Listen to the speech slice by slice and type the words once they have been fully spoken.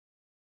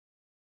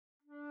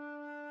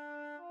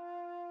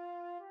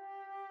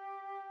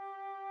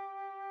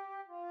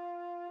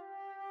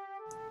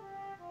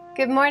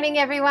Good morning,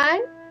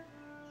 everyone.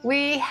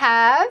 We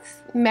have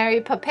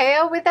Mary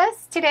Popeo with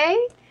us today,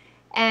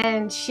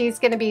 and she's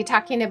going to be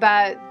talking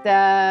about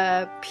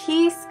the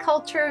Peace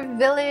Culture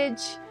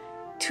Village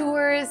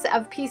tours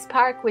of Peace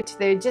Park, which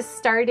they're just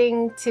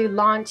starting to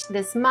launch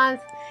this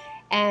month.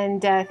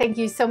 And thank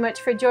you so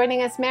much for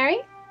joining us, Mary.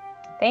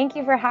 Thank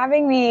you for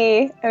having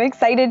me. I'm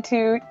excited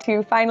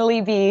to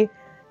finally be,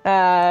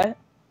 on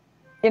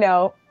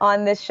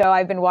this show.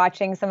 I've been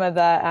watching some of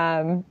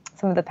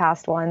the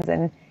past ones,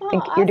 and I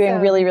think you're doing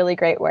really, really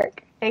great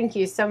work. Thank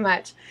you so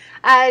much.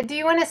 Do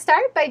you want to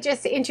start by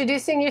just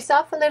introducing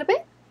yourself a little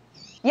bit?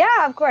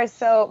 Yeah, of course.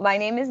 So my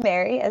name is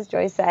Mary, as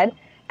Joy said,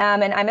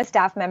 and I'm a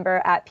staff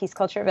member at Peace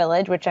Culture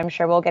Village, which I'm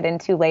sure we'll get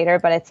into later,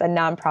 but it's a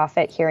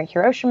nonprofit here in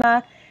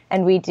Hiroshima,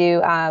 and we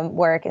do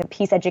work in the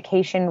peace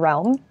education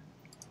realm.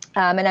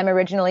 And I'm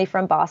originally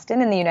from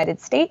Boston in the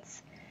United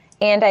States,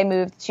 and I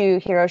moved to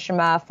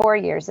Hiroshima 4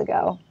 years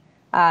ago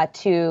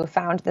to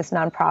found this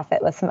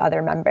nonprofit with some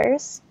other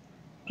members.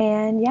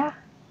 And yeah,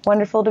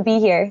 wonderful to be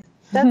here.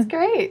 That's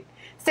great.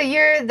 So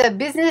you're the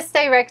business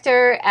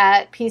director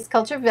at Peace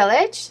Culture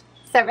Village,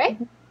 is that right?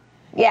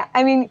 Yeah,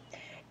 I mean,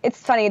 it's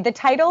funny. The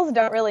titles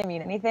don't really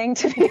mean anything,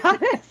 to be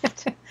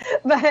honest.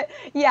 But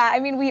yeah, I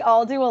mean, we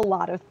all do a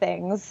lot of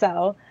things.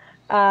 So,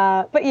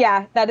 but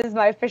yeah, that is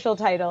my official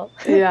title.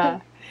 Yeah.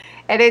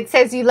 And it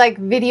says you like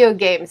video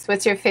games.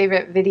 What's your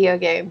favorite video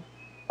game?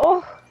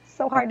 Oh,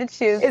 so hard to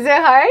choose. Is it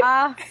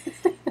hard?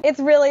 It's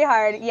really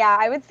hard. Yeah,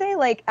 I would say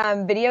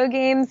video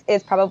games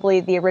is probably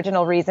the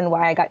original reason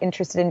why I got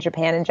interested in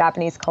Japan and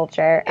Japanese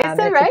culture. Is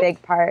that right? A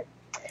big part.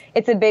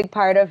 It's a big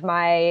part of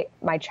my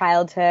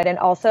childhood, and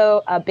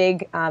also a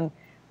big.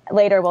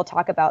 Later, we'll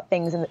talk about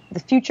things in the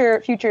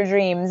future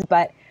dreams,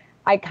 but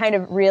I kind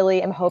of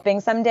really am hoping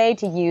someday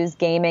to use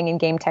gaming and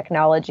game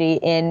technology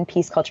in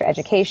peace culture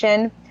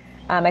education.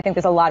 I think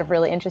there's a lot of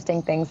really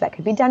interesting things that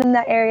could be done in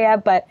that area.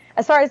 But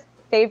as far as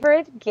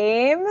favorite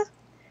game,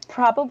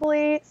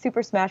 probably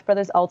Super Smash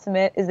Bros.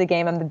 Ultimate is the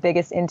game I'm the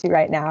biggest into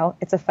right now.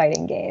 It's a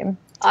fighting game.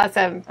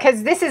 Awesome.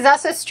 Because this is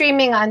also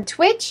streaming on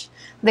Twitch,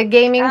 the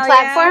gaming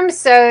platform. Yeah.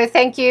 So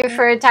thank you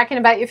for talking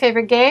about your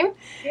favorite game.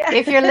 Yeah.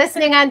 If you're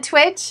listening on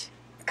Twitch,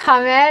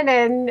 comment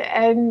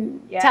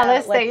and tell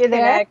us that you're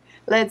there.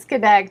 Let's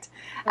connect.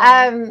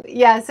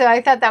 Yeah, so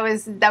I thought that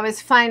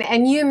was fun.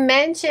 And you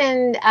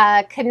mentioned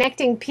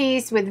connecting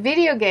peace with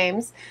video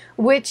games,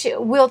 which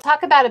we'll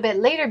talk about a bit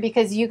later,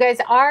 because you guys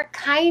are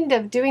kind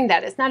of doing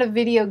that. It's not a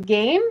video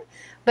game,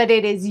 but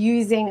it is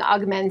using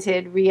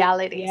augmented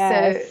reality.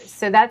 Yes.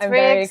 So that's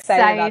very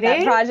exciting. About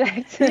that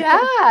project.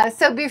 Yeah.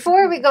 So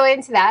before we go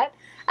into that,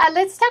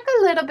 let's talk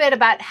a little bit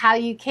about how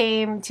you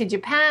came to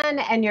Japan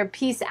and your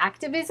peace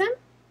activism.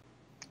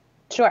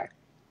 Sure.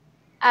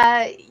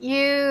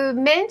 You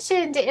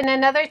mentioned in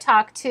another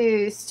talk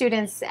to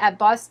students at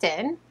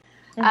Boston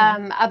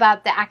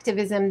about the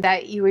activism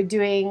that you were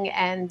doing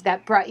and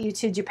that brought you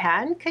to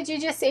Japan. Could you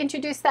just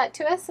introduce that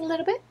to us a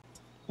little bit?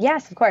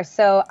 Yes, of course.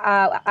 So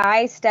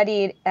I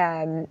studied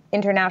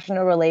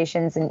international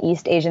relations and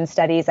East Asian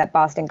studies at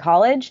Boston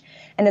College.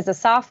 And as a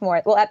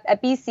sophomore, well,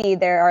 at BC,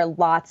 there are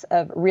lots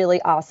of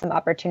really awesome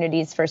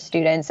opportunities for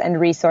students and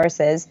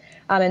resources.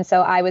 And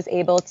so I was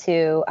able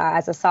to,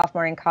 as a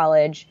sophomore in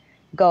college,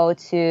 go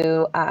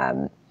to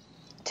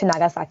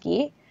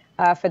Nagasaki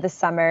for the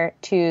summer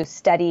to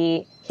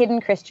study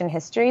hidden Christian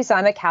history. So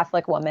I'm a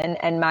Catholic woman,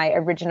 and my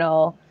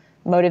original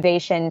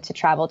motivation to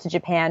travel to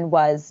Japan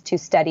was to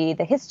study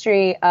the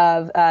history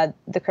of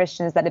the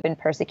Christians that had been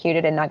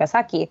persecuted in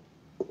Nagasaki.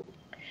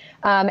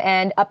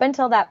 And up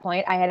until that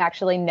point, I had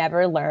actually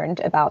never learned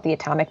about the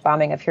atomic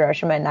bombing of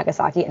Hiroshima and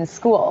Nagasaki in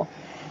school.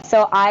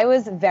 So I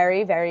was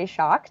very, very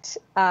shocked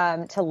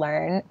to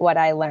learn what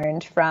I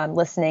learned from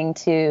listening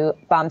to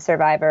bomb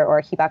survivor or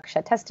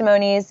hibakusha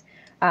testimonies,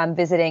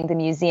 visiting the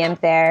museum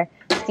there,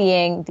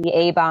 seeing the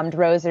A-bombed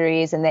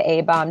rosaries and the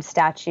A-bombed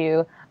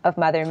statue of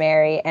Mother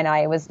Mary, and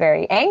I was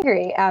very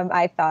angry.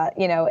 I thought,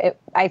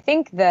 I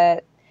think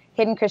the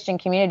hidden Christian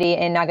community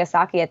in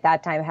Nagasaki at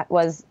that time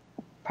was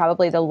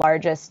probably the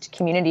largest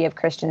community of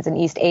Christians in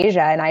East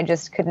Asia, and I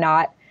just could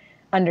not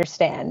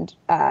understand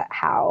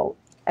how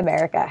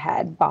America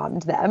had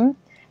bombed them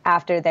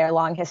after their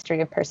long history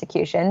of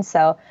persecution.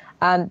 So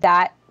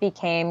that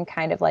became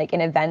kind of like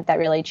an event that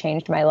really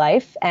changed my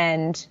life.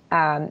 And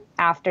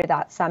after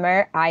that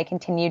summer, I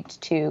continued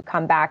to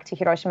come back to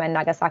Hiroshima and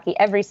Nagasaki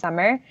every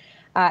summer,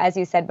 as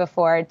you said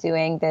before,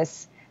 doing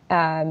this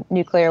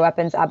nuclear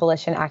weapons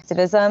abolition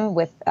activism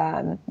with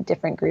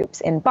different groups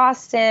in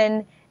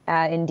Boston,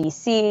 in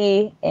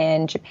DC,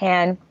 in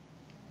Japan,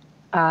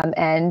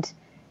 and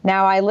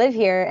now I live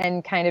here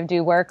and kind of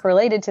do work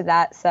related to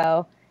that.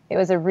 So it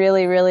was a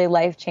really, really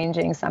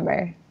life-changing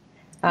summer.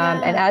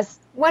 And as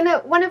one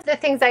of the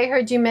things I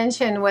heard you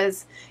mention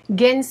was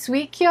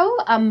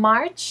Gensuikyo, a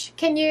march.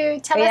 Can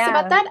you tell us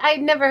about that?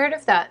 I'd never heard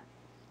of that.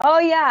 Oh,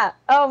 yeah.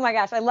 Oh, my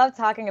gosh. I love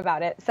talking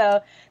about it.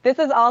 So this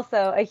is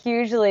also a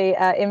hugely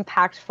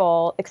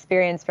impactful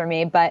experience for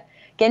me. But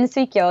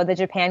Gensuikyo, the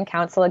Japan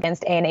Council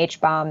Against A&H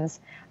Bombs,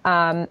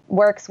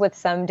 works with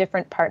some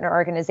different partner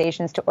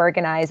organizations to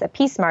organize a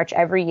peace march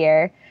every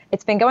year.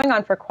 It's been going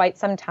on for quite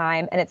some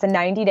time, and it's a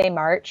 90-day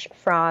march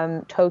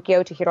from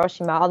Tokyo to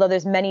Hiroshima, although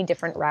there's many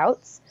different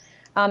routes.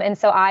 And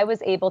so I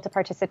was able to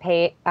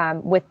participate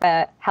with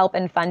the help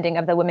and funding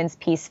of the Women's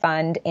Peace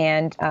Fund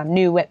and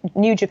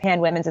New Japan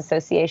Women's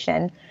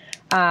Association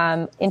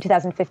in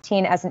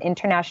 2015 as an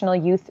international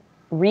youth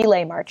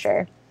relay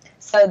marcher.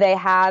 So they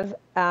have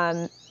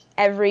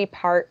every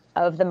part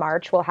of the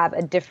march will have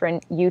a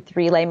different youth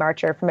relay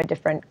marcher from a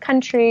different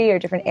country or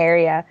different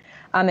area.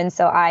 And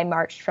so I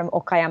marched from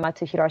Okayama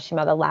to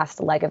Hiroshima, the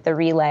last leg of the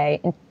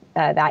relay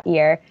that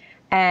year.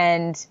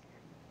 And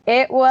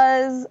it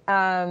was...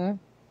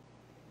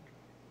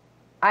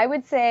 I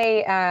would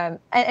say, and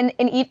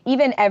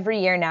even every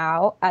year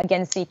now,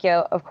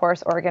 Gensuikyo, of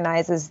course,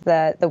 organizes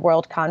the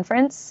World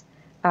Conference.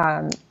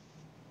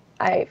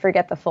 I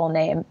forget the full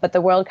name, but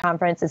the World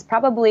Conference is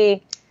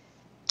probably,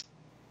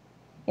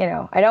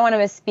 I don't want to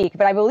misspeak,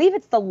 but I believe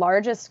it's the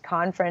largest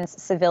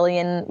conference,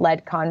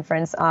 civilian-led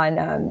conference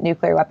on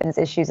nuclear weapons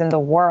issues in the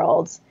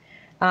world.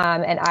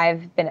 And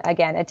I've been,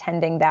 again,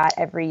 attending that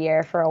every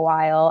year for a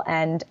while.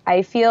 And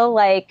I feel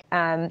like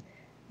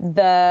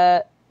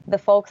the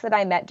folks that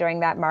I met during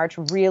that march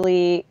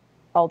really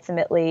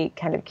ultimately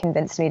kind of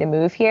convinced me to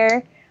move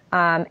here.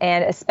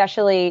 And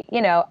especially,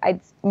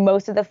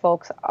 most of the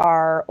folks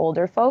are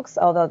older folks,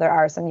 although there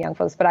are some young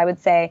folks. But I would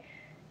say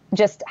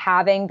just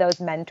having those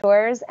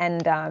mentors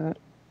and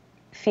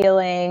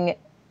feeling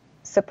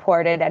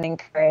supported and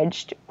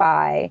encouraged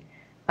by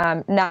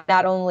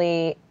not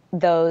only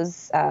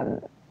those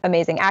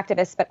amazing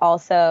activists, but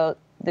also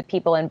the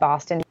people in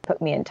Boston who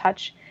put me in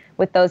touch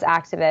with those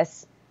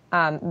activists.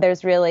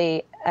 There's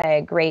really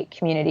a great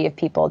community of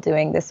people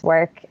doing this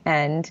work.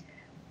 And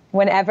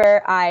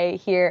whenever I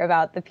hear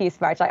about the Peace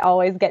March, I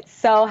always get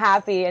so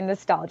happy and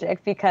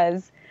nostalgic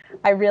because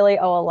I really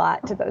owe a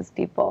lot to those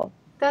people.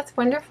 That's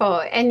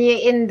wonderful. And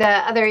in the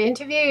other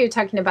interview, you're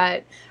talking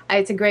about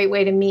it's a great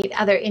way to meet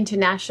other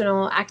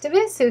international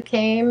activists who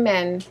came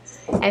and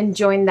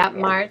joined that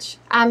march.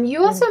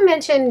 You also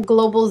mentioned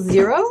Global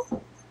Zero.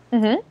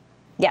 Mm-hmm.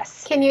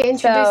 Yes. Can you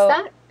introduce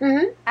that?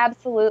 Mm-hmm.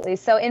 Absolutely.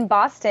 So in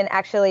Boston,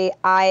 actually,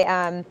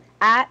 I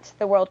at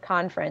the World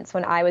Conference,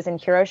 when I was in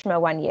Hiroshima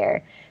one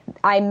year,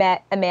 I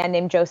met a man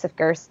named Joseph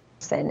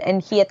Gerson,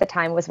 and he at the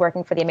time was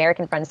working for the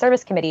American Friends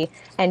Service Committee,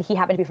 and he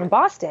happened to be from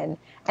Boston.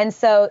 And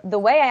so the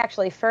way I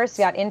actually first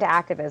got into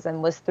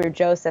activism was through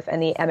Joseph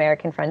and the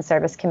American Friends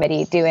Service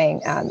Committee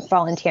doing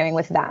volunteering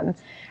with them.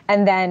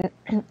 And then,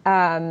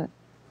 that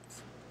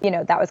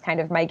was kind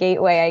of my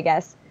gateway, I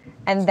guess.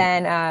 And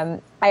then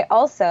I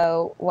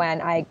also,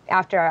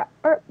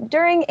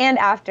 during and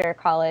after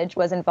college,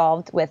 was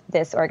involved with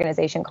this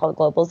organization called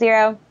Global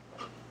Zero.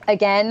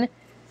 Again,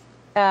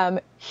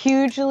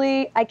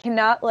 hugely, I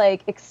cannot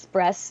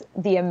express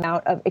the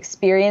amount of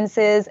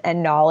experiences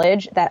and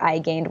knowledge that I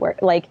gained.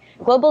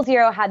 Global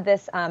Zero had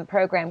this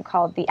program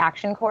called the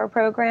Action Corps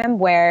program,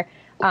 where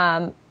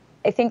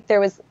I think there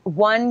was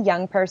one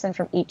young person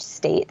from each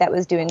state that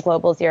was doing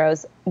Global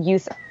Zero's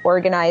youth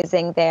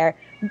organizing there.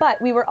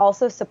 But we were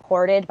also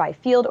supported by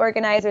field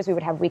organizers. We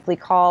would have weekly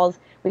calls.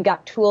 We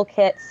got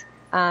toolkits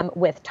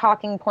with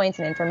talking points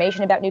and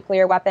information about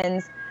nuclear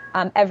weapons.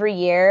 Every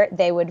year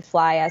they would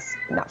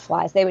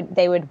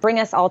they would bring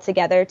us all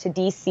together to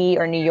DC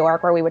or New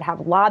York, where we would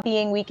have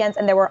lobbying weekends.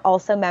 And there were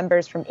also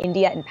members from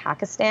India and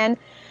Pakistan.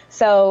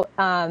 So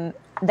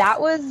that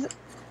was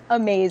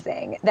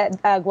amazing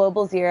that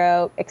Global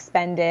Zero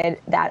expended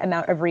that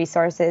amount of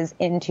resources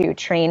into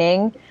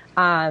training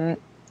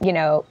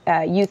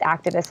youth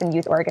activists and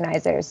youth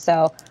organizers.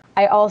 So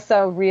I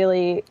also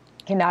really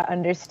cannot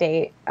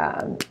understate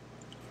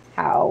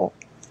how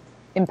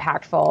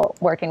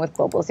impactful working with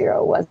Global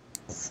Zero was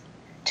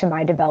to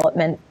my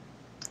development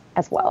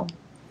as well.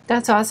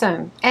 That's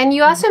awesome. And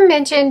you also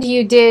mentioned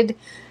you did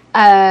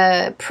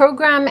a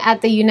program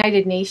at the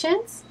United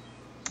Nations?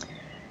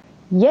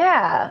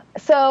 Yeah.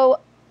 So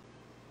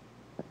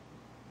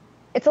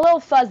it's a little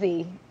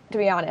fuzzy, to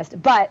be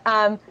honest, but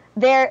so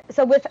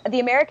with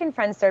the American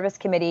Friends Service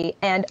Committee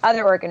and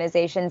other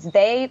organizations,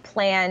 they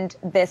planned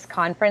this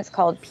conference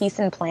called Peace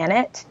and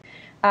Planet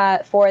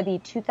for the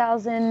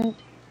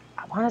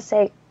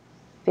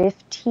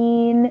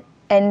 2015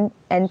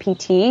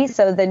 NPT,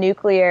 so the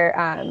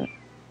Nuclear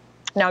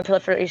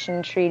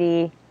Non-Proliferation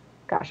Treaty.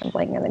 Gosh, I'm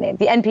blanking on the name.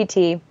 The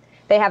NPT.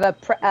 They have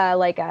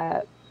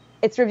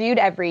it's reviewed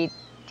every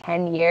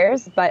 10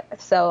 years, but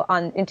so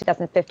in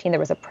 2015 there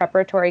was a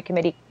preparatory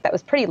committee that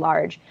was pretty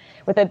large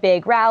with a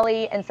big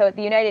rally. And so at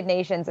the United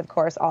Nations, of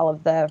course, all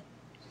of the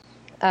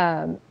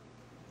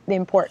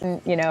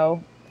important,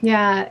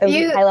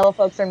 high-level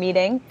folks are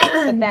meeting.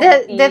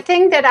 The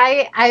thing that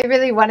I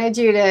really wanted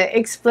you to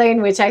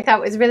explain, which I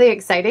thought was really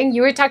exciting,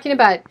 you were talking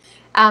about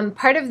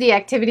part of the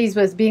activities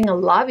was being a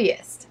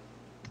lobbyist.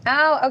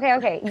 Oh,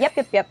 okay.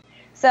 Yep.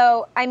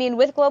 So, I mean,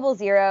 with Global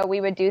Zero, we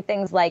would do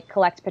things like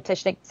collect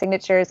petition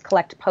signatures,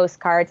 collect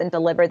postcards, and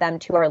deliver them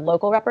to our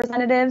local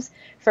representatives.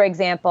 For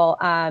example,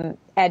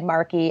 Ed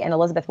Markey and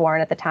Elizabeth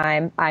Warren at the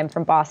time. I'm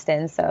from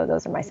Boston, so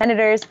those are my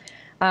senators.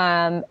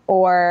 Going,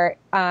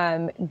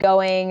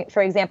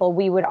 for example,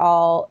 we would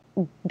all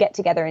get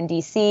together in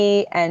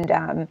DC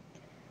and,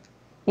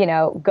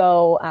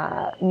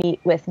 go meet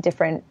with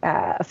different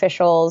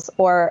officials.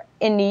 Or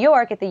in New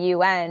York at the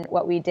UN,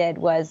 what we did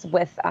was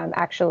with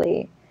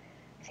actually,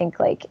 I think,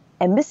 like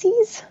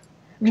embassies.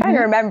 I'm trying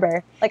to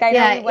remember. Like I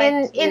know we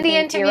went in the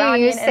interview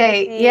Iranian you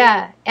say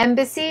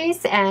embassy.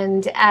 embassies,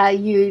 and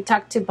you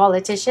talk to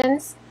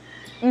politicians.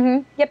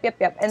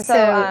 Yep. And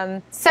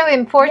so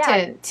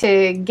important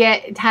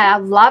to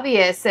have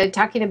lobbyists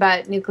talking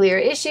about nuclear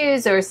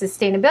issues or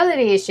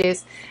sustainability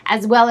issues,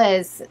 as well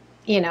as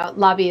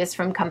lobbyists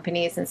from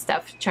companies and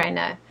stuff trying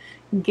to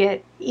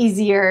get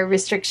easier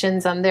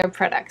restrictions on their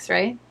products,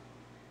 right?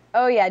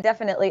 Oh, yeah,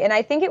 definitely. And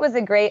I think it was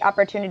a great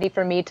opportunity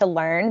for me to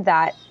learn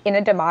that in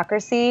a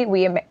democracy,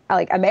 we,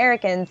 like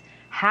Americans,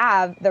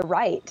 have the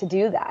right to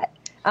do that.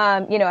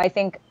 I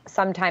think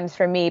sometimes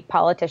for me,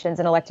 politicians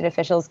and elected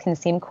officials can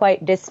seem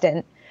quite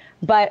distant.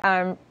 But,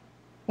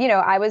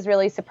 I was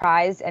really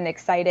surprised and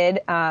excited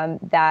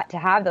that to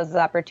have those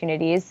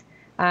opportunities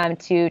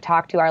to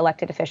talk to our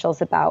elected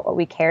officials about what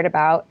we cared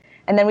about.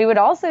 And then we would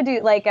also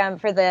do, like,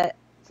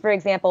 for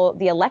example,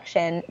 the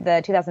election,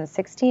 the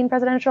 2016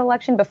 presidential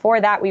election, before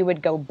that, we would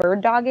go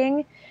bird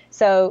dogging.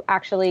 So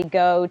actually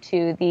go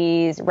to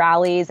these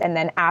rallies and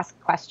then ask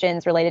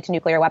questions related to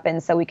nuclear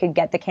weapons so we could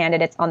get the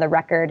candidates on the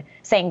record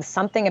saying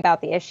something about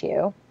the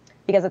issue,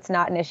 because it's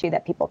not an issue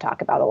that people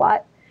talk about a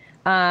lot.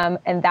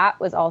 And that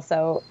was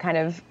also kind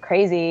of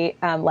crazy.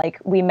 Like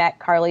we met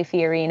Carly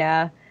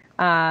Fiorina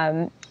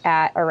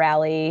at a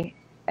rally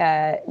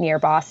near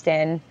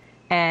Boston.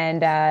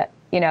 And,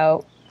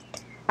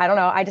 I don't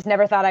know. I just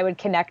never thought I would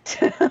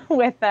connect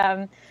with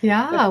them.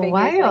 Yeah, with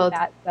wild. Like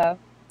that, so.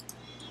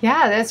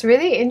 Yeah, that's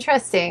really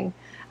interesting.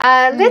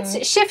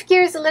 Let's shift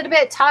gears a little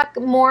bit, talk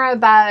more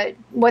about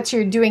what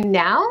you're doing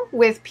now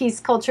with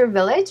Peace Culture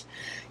Village.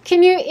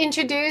 Can you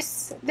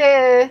introduce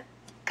the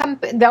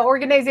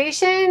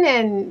organization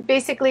and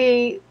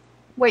basically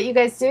what you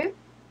guys do?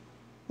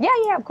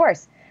 Yeah, of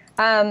course.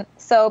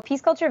 So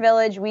Peace Culture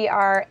Village, we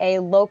are a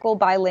local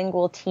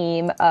bilingual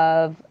team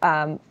of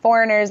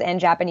foreigners and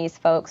Japanese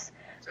folks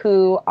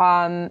who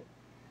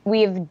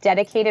we've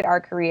dedicated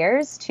our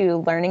careers to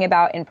learning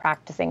about and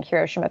practicing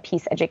Hiroshima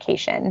peace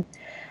education.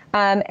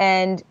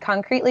 And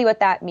concretely what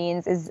that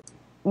means is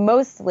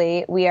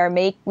mostly we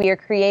are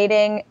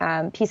creating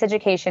peace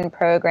education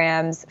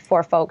programs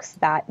for folks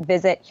that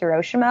visit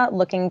Hiroshima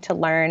looking to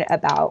learn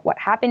about what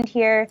happened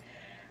here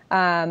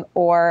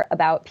or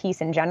about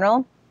peace in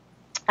general.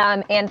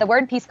 And the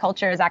word peace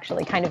culture is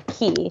actually kind of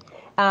key.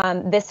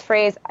 This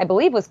phrase, I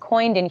believe, was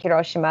coined in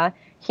Hiroshima.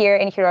 Here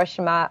in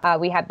Hiroshima,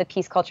 we have the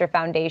Peace Culture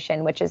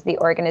Foundation, which is the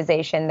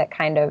organization that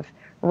kind of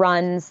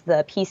runs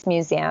the Peace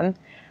Museum.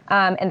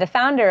 And the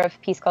founder of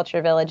Peace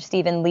Culture Village,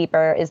 Stephen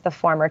Leeper, is the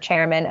former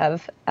chairman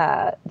of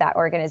that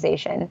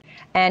organization.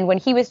 And when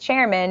he was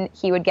chairman,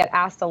 he would get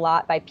asked a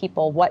lot by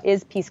people, what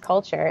is peace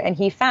culture? And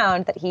he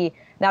found that he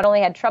not only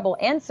had trouble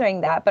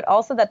answering that, but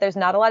also that there's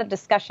not a lot of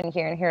discussion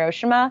here in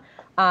Hiroshima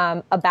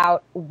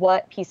about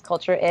what peace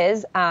culture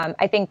is.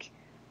 I think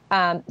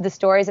the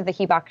stories of the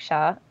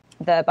Hibakusha,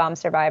 the bomb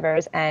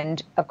survivors,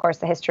 and of course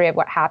the history of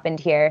what happened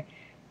here,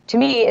 to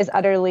me is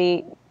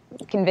utterly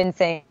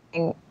convincing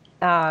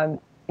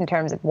in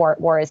terms of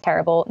war is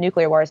terrible,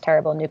 nuclear war is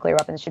terrible, nuclear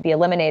weapons should be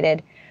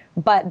eliminated.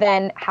 But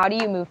then how do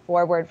you move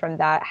forward from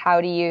that? How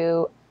do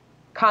you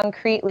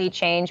concretely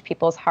change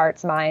people's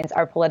hearts, minds,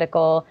 our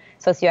political,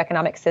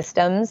 socioeconomic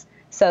systems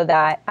so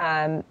that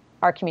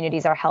our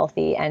communities are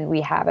healthy and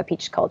we have a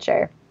peace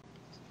culture?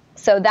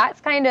 So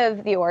that's kind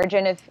of the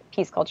origin of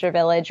Peace Culture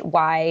Village,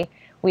 why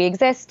we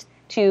exist,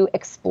 to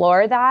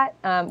explore that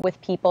with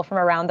people from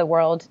around the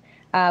world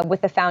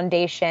with the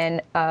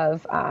foundation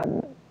of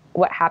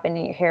what happened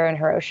here in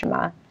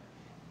Hiroshima.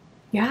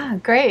 Yeah,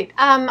 great.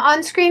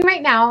 On screen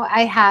right now,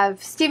 I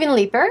have Stephen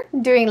Leeper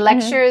doing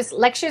lectures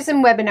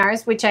and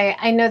webinars, which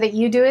I know that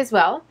you do as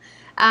well.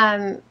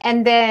 And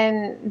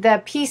then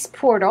the Peace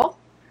Portal,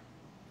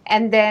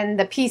 and then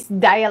the Peace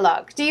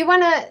Dialogue. Do you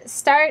want to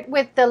start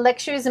with the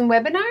lectures and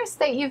webinars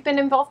that you've been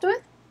involved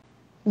with?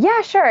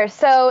 Yeah, sure.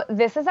 So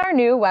this is our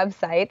new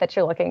website that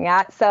you're looking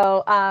at.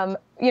 So,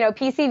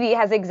 PCV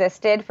has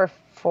existed for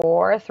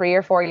 3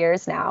 or 4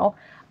 years now.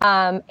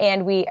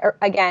 And we,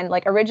 again,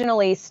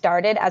 originally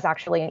started as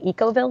actually an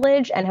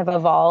eco-village and have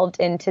evolved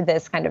into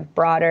this kind of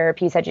broader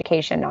peace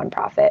education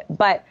nonprofit.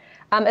 But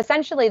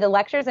essentially, the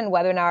lectures and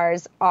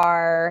webinars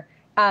are,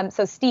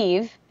 so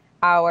Steve,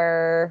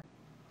 our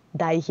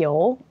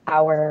daihyo,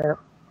 our,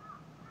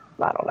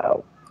 I don't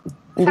know,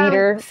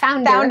 leader,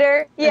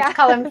 founder. Yeah. Let's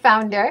call him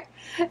founder.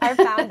 Our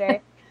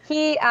founder.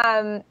 He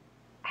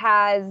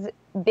has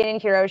been in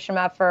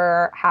Hiroshima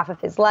for half of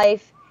his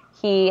life.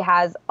 He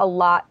has a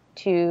lot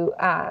to,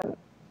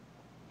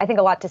 I think,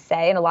 a lot to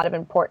say and a lot of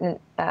important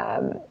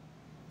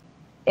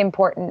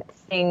important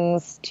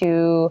things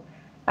to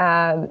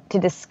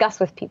discuss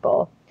with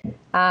people.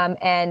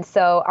 And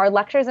so our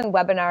lectures and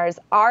webinars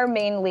are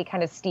mainly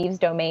kind of Steve's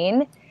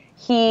domain.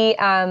 He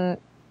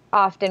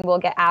often will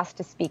get asked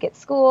to speak at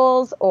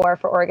schools or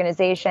for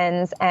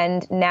organizations.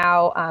 And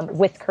now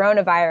with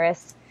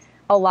coronavirus,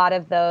 a lot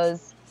of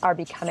those are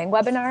becoming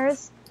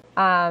webinars.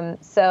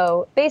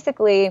 So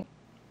basically,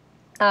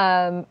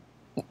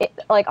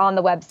 like on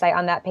the website,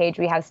 on that page,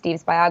 we have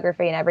Steve's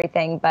biography and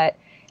everything. But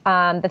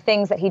the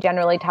things that he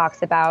generally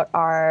talks about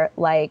are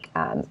like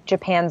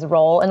Japan's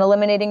role in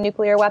eliminating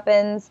nuclear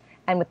weapons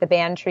and with the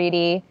ban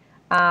treaty,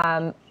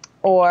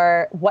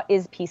 or what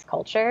is peace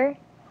culture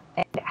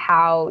and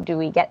how do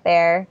we get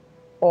there,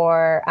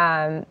 or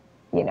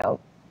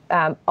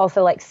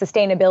also like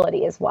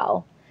sustainability as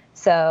well.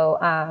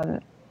 So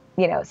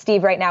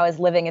Steve right now is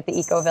living at the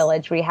eco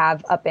village we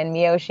have up in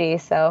Miyoshi,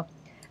 so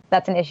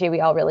that's an issue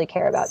we all really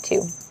care about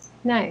too.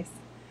 Nice.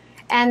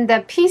 And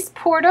the Peace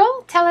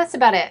Portal, tell us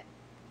about it.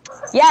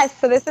 Yes,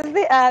 so this is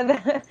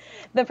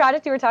the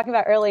project you were talking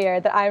about earlier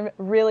that I'm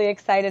really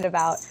excited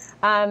about.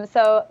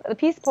 So the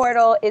Peace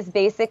Portal is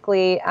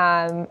basically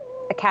a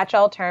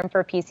catch-all term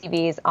for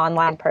PCV's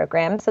online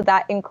program. So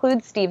that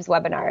includes Steve's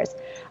webinars.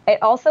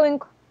 It also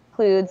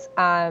includes,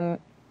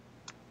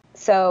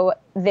 so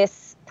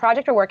this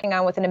project we're working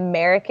on with an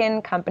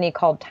American company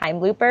called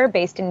Timelooper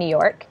based in New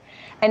York.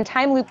 And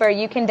Timelooper,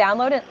 you can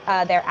download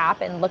their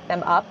app and look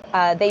them up.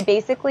 They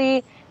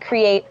basically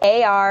create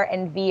AR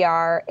and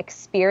VR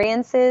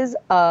experiences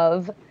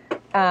of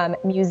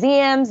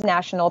museums,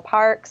 national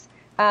parks.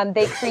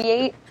 They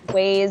create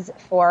ways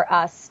for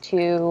us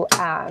to,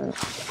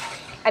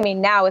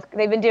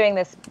 they've been doing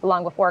this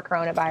long before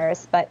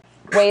coronavirus, but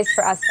ways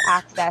for us to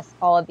access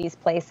all of these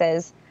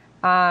places.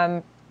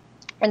 And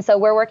so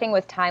we're working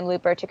with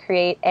Timelooper to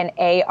create an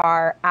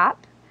AR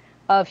app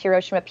of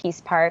Hiroshima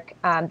Peace Park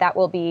that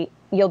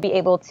you'll be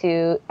able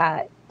to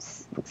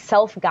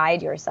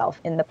self-guide yourself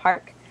in the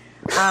park,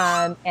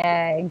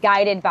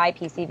 guided by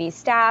PCV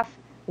staff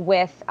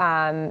with,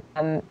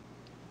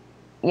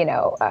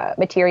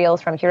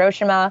 materials from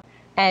Hiroshima.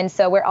 And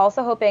so we're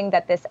also hoping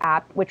that this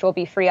app, which will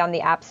be free on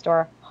the App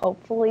Store,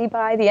 hopefully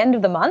by the end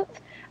of the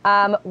month,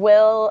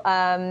 will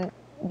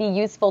be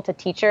useful to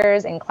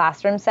teachers in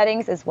classroom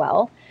settings as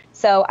well.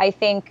 So I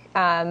think,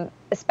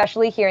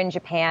 especially here in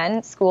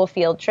Japan, school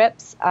field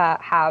trips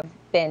have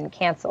been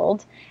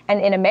canceled. And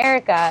in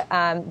America,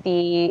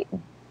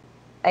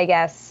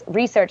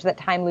 research that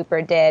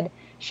Timelooper did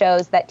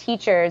shows that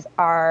teachers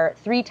are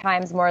 3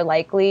 times more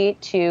likely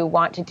to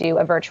want to do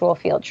a virtual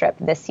field trip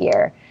this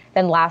year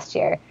than last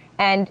year.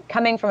 And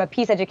coming from a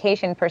peace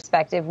education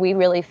perspective, we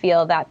really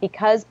feel that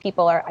because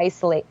people are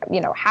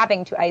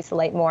having to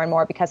isolate more and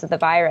more because of the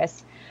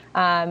virus,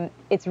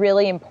 it's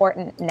really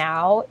important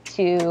now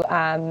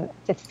to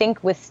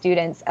think with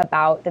students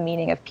about the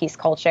meaning of peace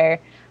culture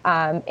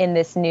in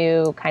this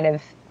new kind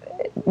of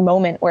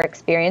moment we're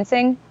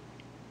experiencing.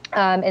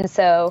 And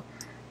so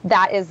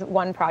that is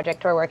one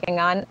project we're working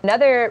on.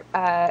 Another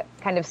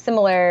kind of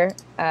similar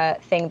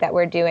thing that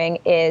we're doing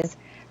is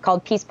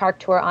called Peace Park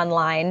Tour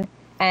Online.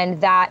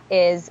 And that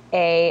is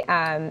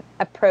a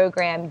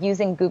program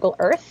using Google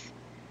Earth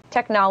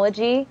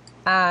technology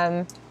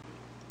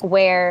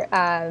where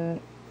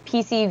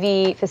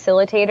PCV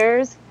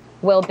facilitators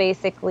will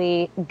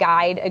basically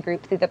guide a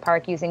group through the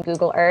park using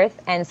Google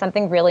Earth. And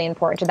something really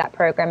important to that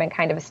program and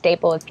kind of a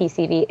staple of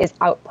PCV is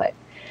output.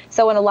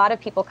 So when a lot of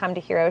people come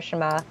to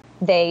Hiroshima,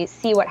 they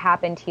see what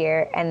happened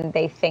here and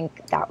they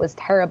think that was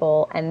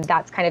terrible, and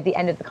that's kind of the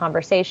end of the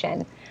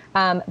conversation.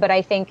 But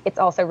I think it's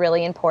also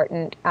really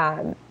important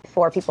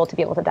for people to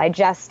be able to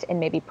digest and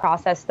maybe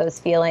process those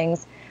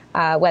feelings,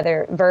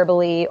 whether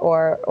verbally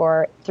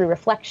or through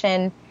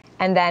reflection,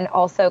 and then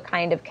also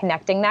kind of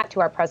connecting that to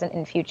our present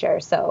and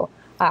future. So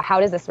how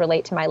does this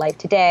relate to my life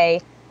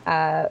today?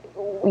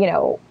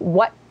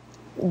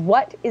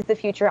 What is the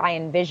future I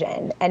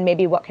envision, and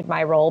maybe what could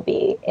my role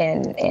be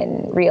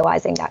in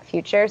realizing that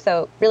future?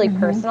 So really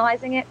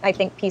personalizing it. I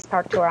think Peace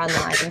Park Tour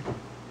Online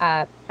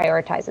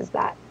prioritizes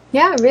that.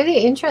 Yeah, really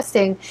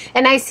interesting.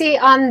 And I see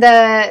on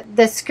the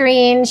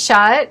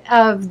screenshot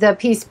of the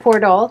Peace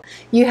Portal,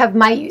 you have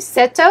Mayu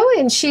Seto,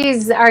 and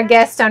she's our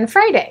guest on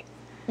Friday.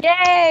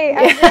 Yay!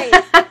 Oh, great.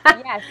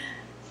 Yes.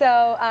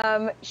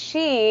 So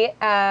she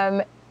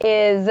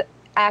is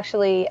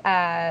actually,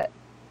 an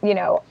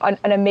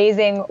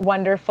amazing,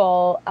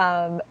 wonderful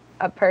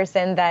a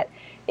person that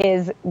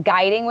is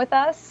guiding with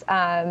us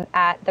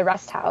at the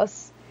rest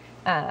house.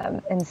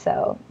 And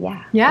so,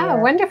 yeah. Yeah,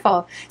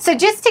 wonderful. So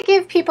just to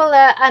give people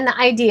an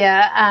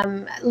idea,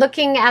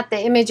 looking at the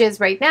images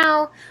right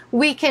now,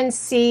 we can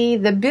see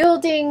the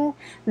building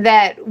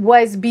that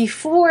was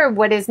before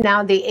what is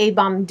now the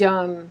A-bomb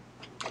dome.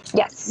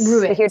 Yes.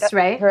 Ruins,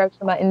 right?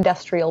 Hiroshima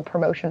Industrial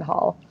Promotion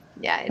Hall.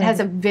 Yeah, it has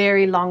a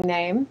very long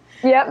name.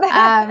 Yep.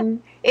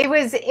 It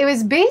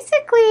was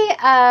basically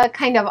a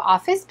kind of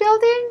office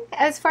building,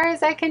 as far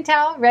as I can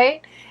tell,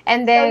 right?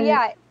 And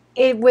then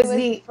it was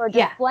for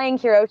displaying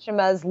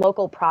Hiroshima's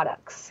local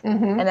products.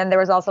 And then there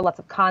was also lots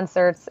of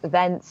concerts,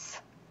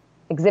 events,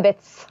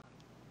 exhibits.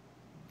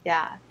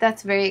 Yeah,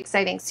 that's very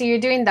exciting. So you're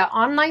doing the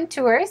online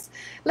tours.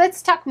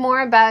 Let's talk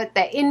more about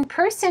the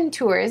in-person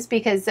tours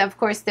because, of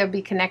course, they'll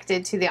be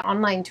connected to the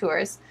online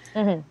tours.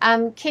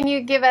 Can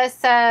you give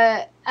us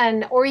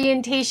an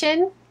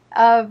orientation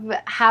of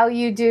how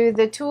you do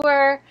the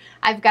tour?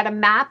 I've got a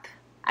map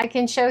I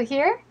can show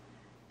here.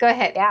 Go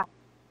ahead. Yeah,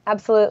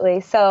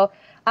 absolutely. So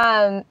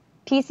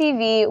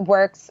PCV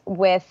works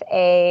with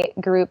a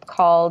group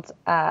called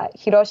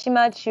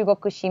Hiroshima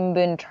Chugoku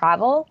Shimbun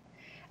Travel.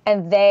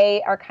 And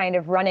they are kind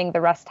of running the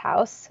Rest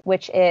House,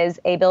 which is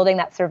a building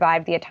that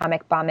survived the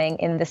atomic bombing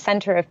in the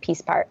center of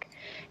Peace Park.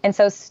 And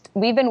so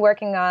we've been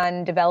working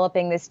on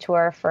developing this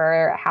tour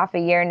for half a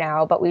year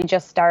now, but we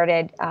just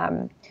started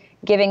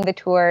giving the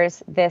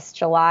tours this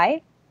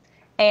July.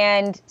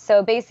 And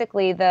so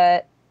basically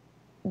the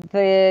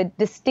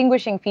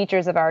distinguishing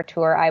features of our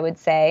tour, I would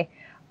say,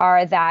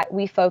 are that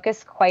we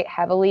focus quite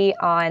heavily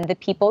on the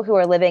people who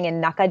are living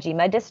in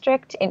Nakajima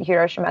district in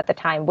Hiroshima at the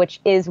time, which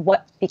is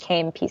what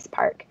became Peace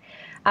Park.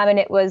 And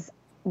it was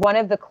one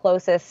of the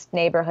closest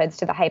neighborhoods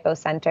to the Hypo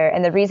Center.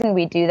 And the reason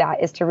we do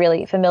that is to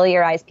really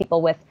familiarize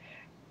people with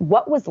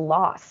what was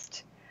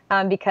lost,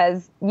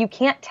 because you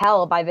can't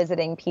tell by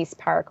visiting Peace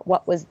Park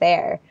what was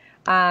there.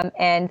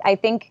 And I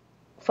think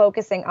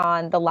focusing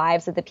on the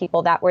lives of the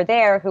people that were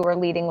there who were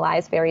leading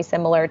lives very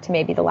similar to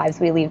maybe the lives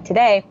we lead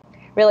today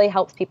really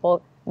helps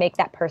people make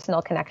that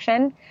personal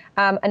connection.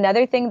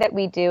 Another thing that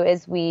we do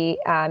is we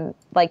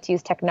like to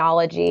use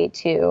technology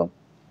to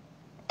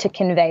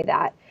convey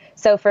that.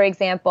 So, for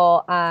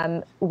example,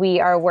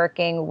 we are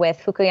working with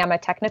Fukuyama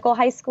Technical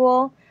High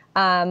School.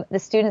 The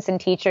students and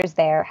teachers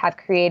there have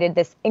created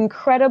this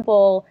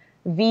incredible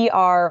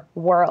VR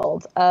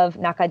world of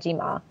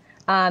Nakajima.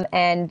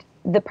 And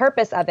the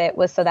purpose of it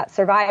was so that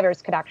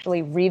survivors could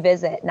actually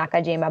revisit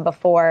Nakajima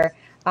before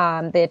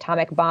the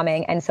atomic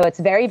bombing. And so it's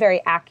very,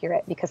 very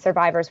accurate because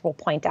survivors will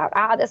point out,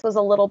 this was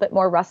a little bit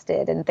more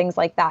rusted and things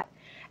like that.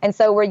 And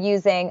so we're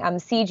using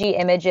CG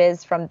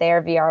images from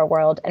their VR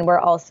world. And we're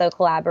also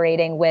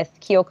collaborating with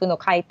Kyoku no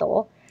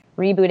Kaito,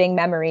 Rebooting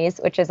Memories,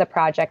 which is a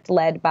project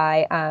led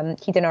by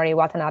Hidenori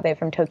Watanabe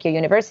from Tokyo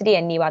University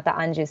and Niwata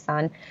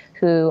Anju-san,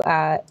 who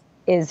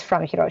is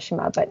from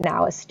Hiroshima, but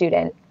now a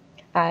student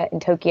in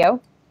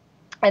Tokyo.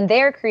 And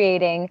they're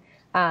creating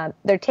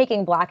they're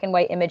taking black and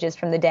white images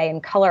from the day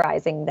and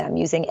colorizing them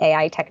using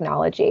AI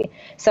technology.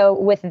 So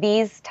with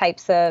these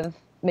types of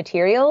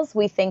materials,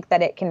 we think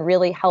that it can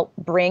really help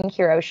bring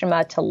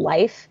Hiroshima to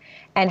life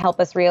and help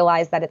us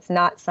realize that it's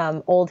not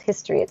some old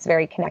history. It's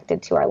very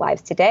connected to our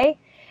lives today.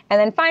 And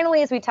then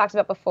finally, as we talked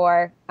about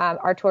before,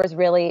 our tours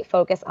really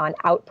focus on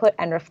output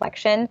and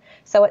reflection.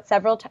 So at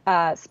several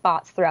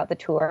spots throughout the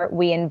tour,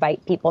 we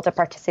invite people to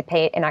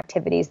participate in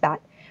activities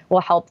that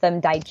will help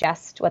them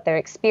digest what they're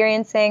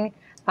experiencing.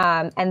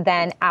 And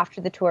then after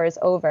the tour is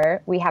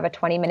over, we have a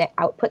 20-minute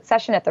output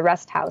session at the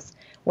Rest House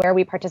where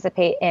we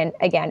participate in,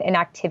 again, an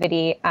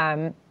activity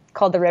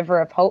called the River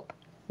of Hope,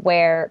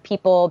 where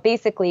people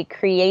basically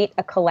create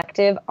a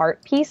collective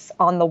art piece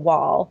on the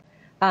wall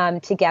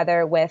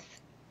together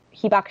with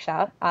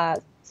hibakusha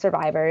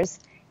survivors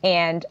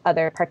and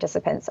other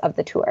participants of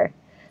the tour.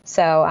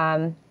 So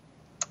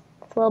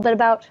it's a little bit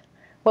about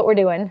what we're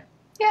doing.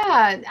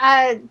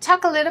 Yeah,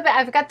 talk a little bit.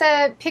 I've got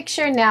the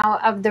picture now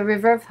of the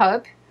River of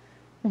Hope.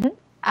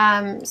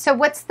 Mm-hmm. So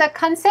what's the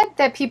concept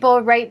that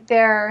people write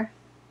there?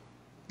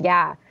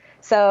 Yeah.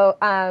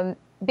 So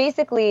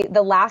basically,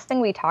 the last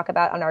thing we talk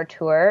about on our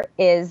tour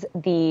is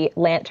the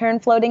lantern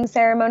floating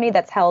ceremony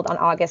that's held on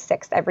August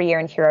 6th every year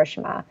in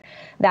Hiroshima.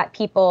 That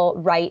people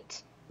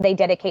write, they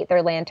dedicate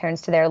their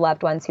lanterns to their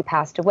loved ones who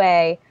passed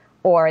away,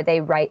 or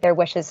they write their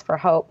wishes for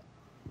hope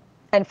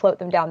and float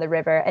them down the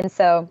river. And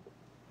so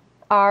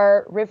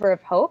our River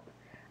of Hope,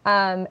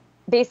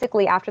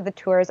 basically after the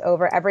tour is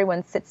over,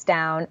 everyone sits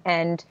down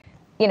and,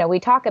 you know, we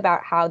talk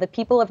about how the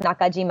people of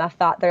Nakajima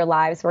thought their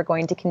lives were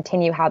going to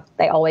continue how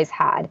they always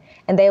had.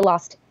 And they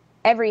lost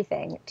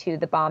everything to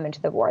the bomb and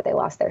to the war. They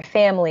lost their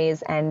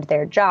families and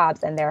their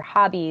jobs and their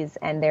hobbies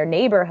and their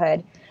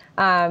neighborhood.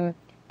 And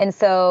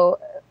so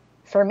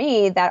for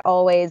me, that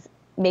always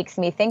makes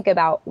me think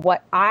about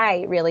what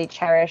I really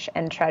cherish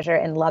and treasure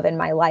and love in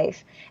my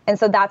life. And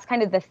so that's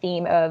kind of the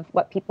theme of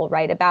what people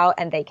write about.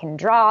 And they can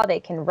draw, they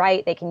can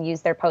write, they can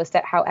use their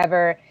Post-it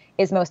however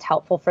is most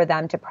helpful for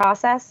them to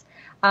process.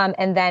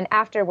 And then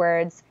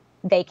afterwards,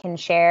 they can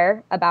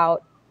share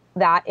about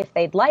that if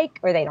they'd like,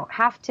 or they don't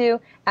have to.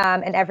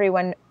 And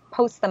everyone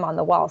posts them on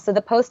the wall. So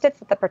the Post-its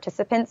that the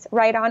participants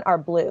write on are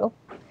blue.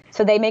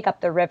 So they make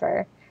up the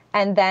river.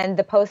 And then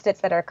the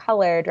Post-its that are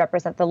colored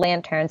represent the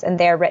lanterns, and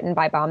they're written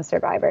by bomb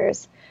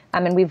survivors.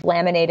 And we've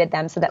laminated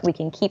them so that we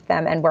can keep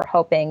them, and we're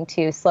hoping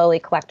to slowly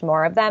collect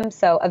more of them.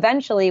 So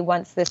eventually,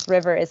 once this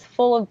river is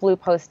full of blue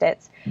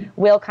Post-its,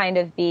 we'll kind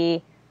of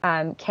be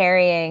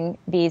carrying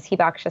these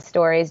hibakusha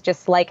stories,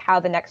 just like how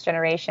the next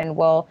generation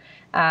will,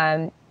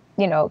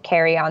 you know,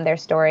 carry on their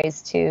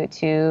stories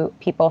to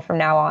people from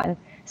now on.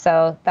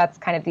 So that's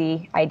kind of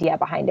the idea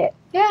behind it.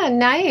 Yeah,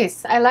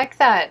 nice. I like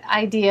that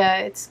idea.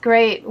 It's a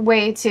great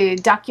way to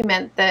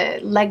document the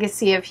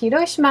legacy of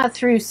Hiroshima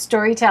through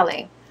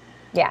storytelling.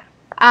 Yeah.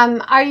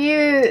 Are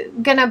you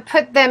going to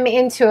put them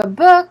into a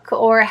book,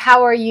 or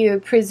how are you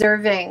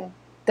preserving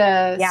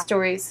the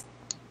stories?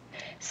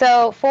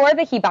 So for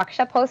the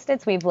Hibakusha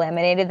Post-its, we've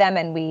laminated them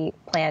and we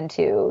plan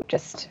to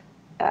just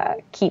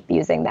keep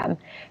using them.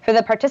 For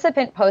the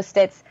participant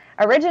Post-its,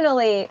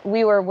 originally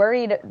we were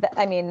worried that,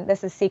 I mean,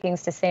 this is seeking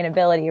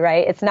sustainability,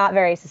 right? It's not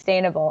very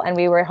sustainable. And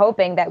we were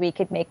hoping that we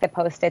could make the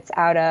Post-its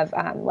out of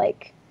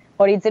like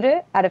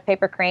orizuru, out of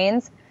paper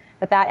cranes,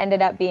 but that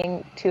ended up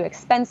being too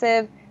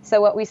expensive. So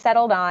what we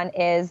settled on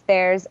is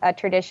there's a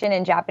tradition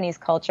in Japanese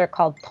culture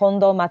called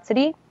Tondo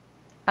Matsuri.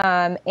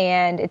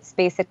 And it's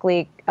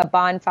basically a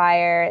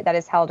bonfire that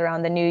is held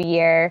around the New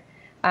Year,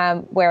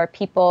 where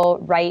people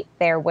write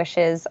their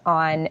wishes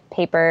on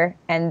paper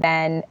and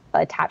then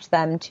attach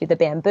them to the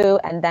bamboo.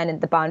 And then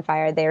at the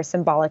bonfire, they are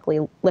symbolically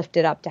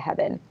lifted up to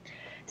heaven.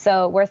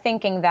 So we're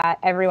thinking that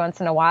every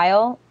once in a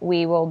while,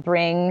 we will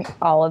bring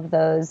all of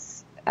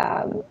those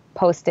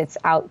Post-its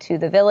out to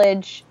the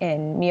village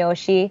in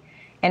Miyoshi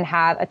and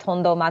have a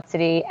Tondo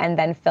Matsuri and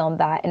then film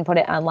that and put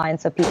it online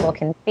so people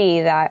can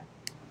see that,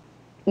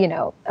 you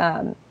know,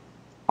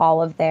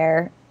 all of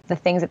the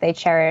things that they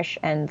cherish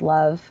and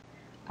love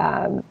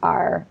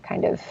are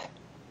kind of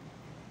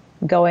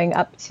going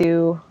up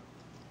to,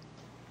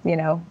 you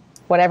know,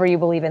 whatever you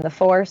believe in, the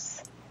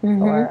force,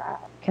 or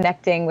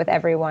connecting with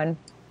everyone.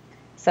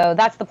 So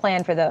that's the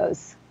plan for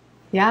those.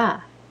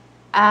 Yeah.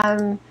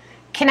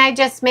 Can I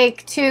just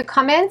make 2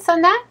 comments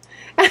on that?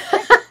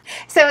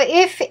 So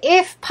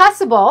if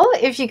possible,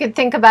 if you could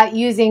think about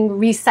using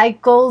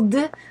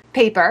recycled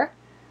paper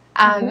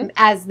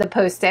as the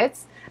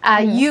Post-its,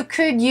 you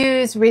could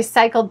use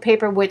recycled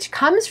paper which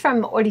comes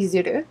from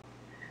orizuru,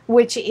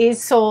 which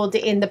is sold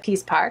in the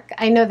Peace Park.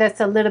 I know that's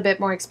a little bit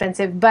more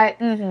expensive, but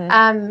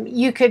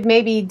you could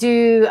maybe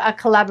do a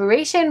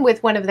collaboration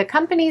with one of the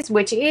companies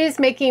which is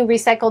making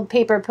recycled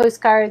paper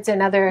postcards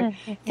and other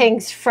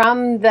things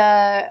from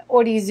the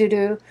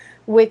orizuru,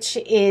 which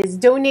is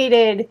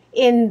donated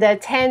in the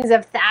tens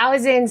of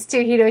thousands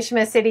to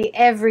Hiroshima City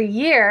every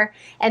year,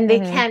 and they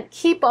can't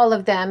keep all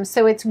of them.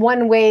 So it's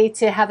one way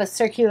to have a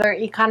circular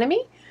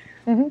economy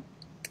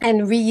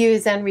and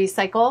reuse and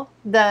recycle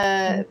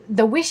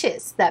the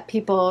wishes that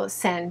people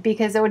send,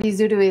 because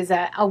orizuru is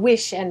a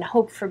wish and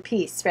hope for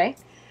peace, right?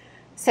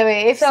 So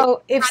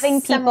if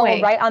having people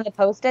write on the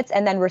Post-its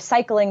and then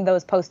recycling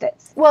those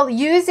Post-its. Well,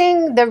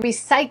 using the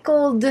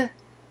recycled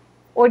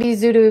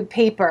orizuru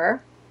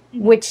paper,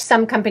 which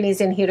some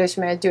companies in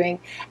Hiroshima are doing,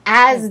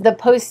 as the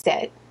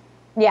Post-it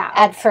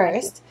at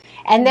first,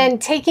 and then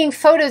taking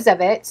photos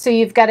of it, so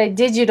you've got a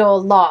digital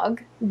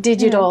log,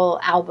 digital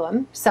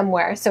album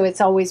somewhere, so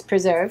it's always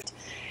preserved,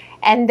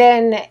 and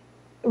then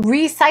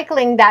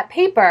recycling that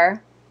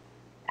paper.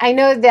 I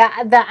know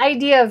that the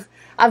idea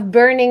of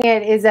burning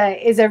it is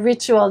a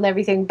ritual and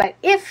everything, but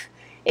if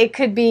it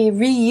could be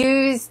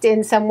reused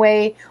in some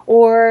way,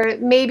 or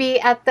maybe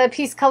at the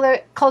Peace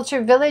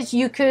Culture Village,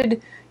 you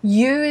could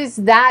use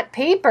that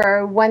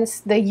paper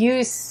once the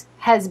use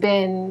has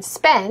been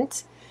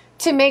spent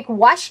to make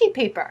washi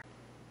paper.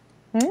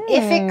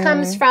 If it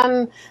comes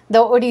from the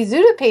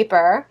orizuru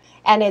paper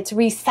and it's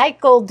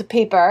recycled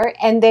paper,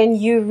 and then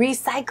you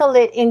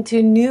recycle it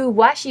into new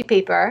washi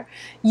paper,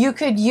 you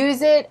could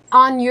use it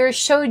on your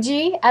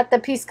shoji at the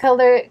Peace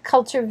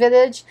Culture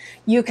Village.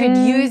 You could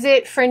use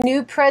it for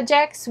new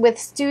projects with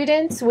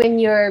students when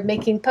you're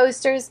making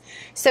posters.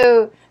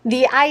 So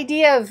the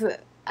idea of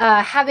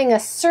having a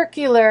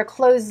circular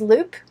closed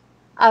loop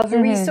of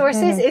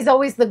resources is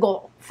always the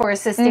goal for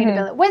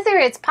sustainability. Whether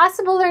it's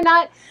possible or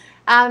not,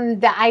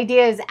 the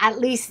idea is at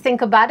least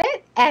think about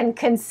it and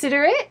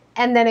consider it.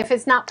 And then if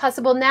it's not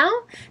possible now,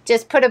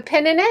 just put a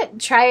pin in it,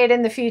 try it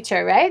in the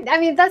future, right? I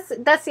mean, that's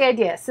the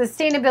idea.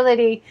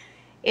 Sustainability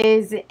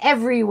is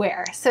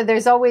everywhere. So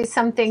there's always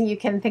something you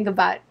can think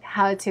about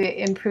how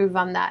to improve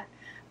on that.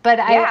 But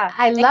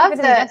I love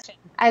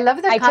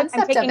the concept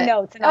I'm taking of it.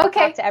 Notes, and I'll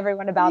talk to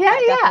everyone about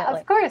that. Yeah,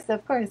 of course.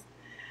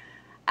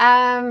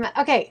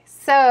 Okay,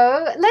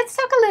 so let's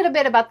talk a little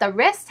bit about the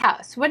rest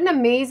house. What an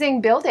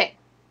amazing building.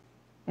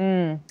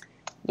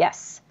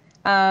 Yes.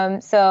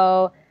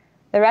 So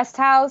the rest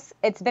house,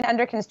 it's been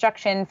under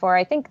construction for,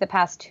 I think, the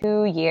past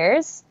 2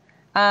 years.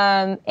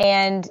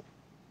 And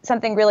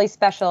something really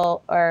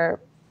special, or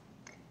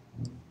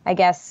I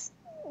guess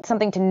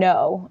something to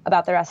know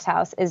about the rest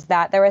house, is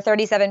that there were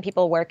 37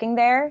 people working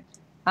there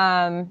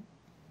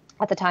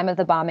at the time of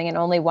the bombing, and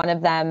only one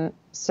of them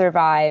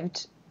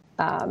survived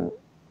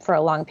for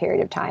a long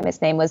period of time.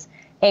 His name was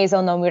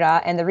Eizo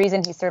Nomura, and the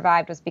reason he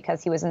survived was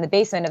because he was in the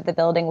basement of the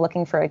building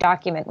looking for a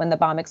document when the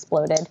bomb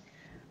exploded.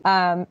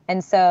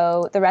 And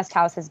so the rest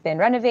house has been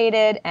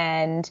renovated,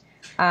 and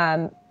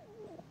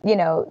you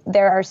know,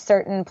 there are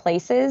certain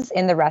places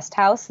in the rest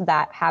house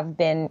that have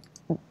been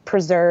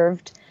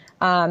preserved.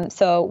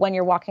 So when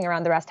you're walking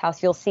around the rest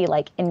house, you'll see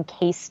like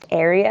encased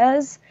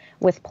areas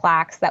with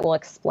plaques that will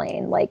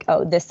explain, like,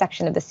 oh, this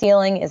section of the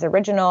ceiling is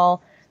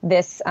original,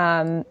 this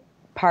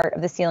part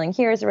of the ceiling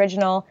here is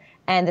original,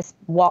 and this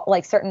wall,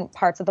 like certain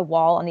parts of the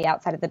wall on the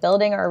outside of the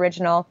building are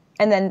original.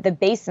 And then the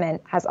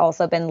basement has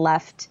also been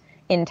left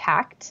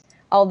intact,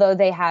 although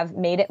they have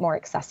made it more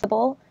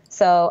accessible.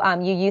 So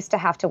you used to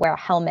have to wear a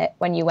helmet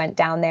when you went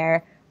down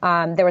there.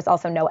 There was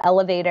also no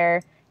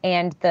elevator,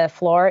 and the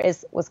floor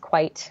was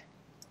quite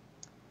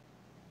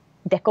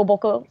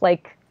dekoboko,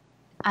 like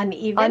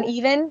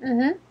uneven.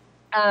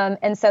 Mm-hmm.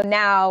 And so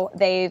now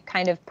they've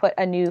kind of put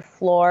a new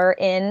floor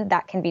in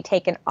that can be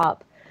taken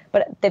up.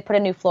 But they put a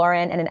new floor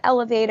in and an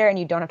elevator, and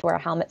you don't have to wear a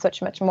helmet, so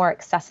it's much more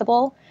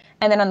accessible.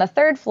 And then on the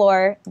third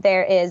floor,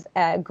 there is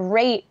a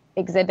great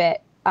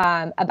exhibit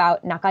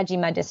about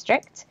Nakajima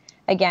District,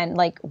 again,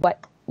 like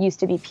what used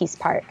to be Peace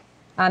Park.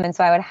 And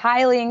so I would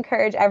highly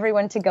encourage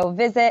everyone to go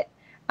visit.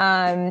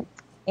 And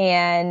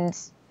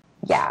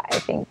yeah, I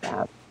think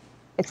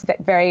it's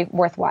very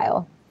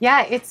worthwhile.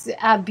 Yeah, it's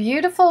a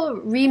beautiful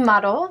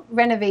remodel,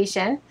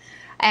 renovation.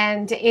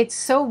 And it's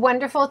so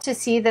wonderful to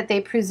see that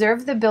they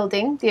preserve the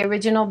building, the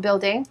original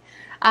building.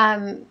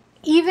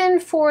 Even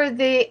for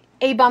the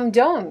A-bomb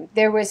dome,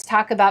 there was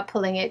talk about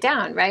pulling it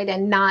down, right?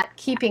 And not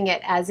keeping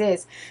it as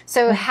is.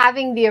 So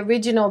having the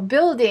original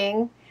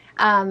building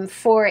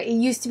it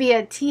used to be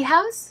a tea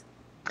house?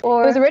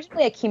 Or it was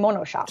originally a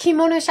kimono shop.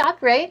 Kimono shop,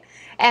 right?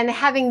 And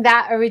having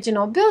that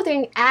original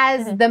building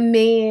as the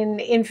main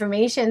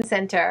information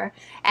center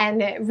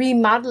and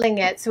remodeling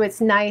it so it's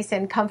nice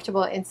and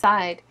comfortable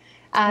inside.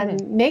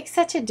 Makes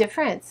such a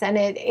difference, and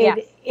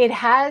it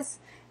has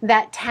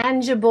that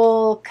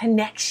tangible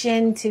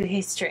connection to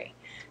history,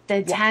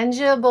 the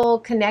tangible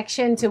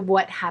connection to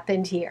what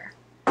happened here,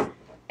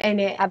 and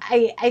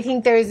I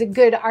think there is a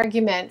good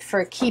argument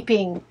for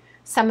keeping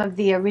some of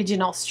the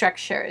original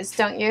structures,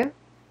 don't you?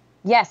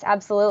 Yes,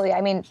 absolutely. I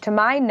mean, to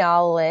my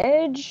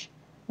knowledge,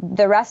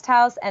 the rest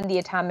house and the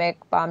atomic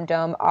bomb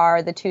dome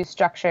are the two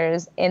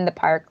structures in the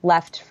park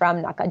left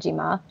from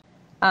Nakajima.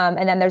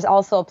 And then there's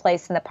also a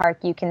place in the park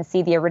you can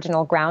see the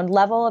original ground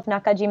level of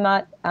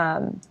Nakajima.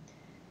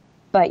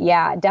 But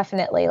yeah,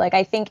 definitely. Like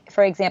I think,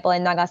 for example,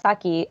 in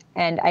Nagasaki,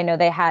 and I know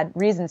they had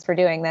reasons for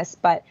doing this,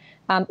 but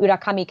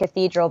Urakami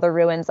Cathedral, the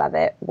ruins of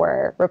it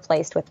were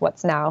replaced with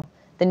what's now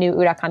the new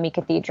Urakami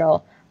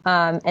Cathedral.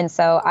 And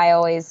so I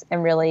always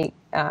am really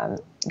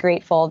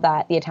grateful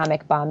that the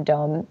atomic bomb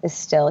dome is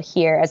still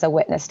here as a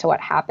witness to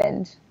what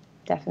happened.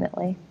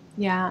 Definitely.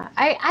 Yeah,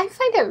 I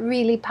find it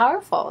really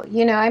powerful.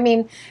 You know, I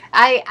mean,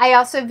 I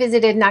also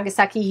visited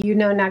Nagasaki. You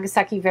know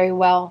Nagasaki very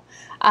well.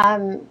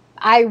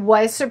 I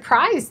was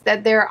surprised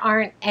that there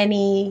aren't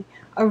any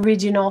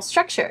original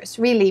structures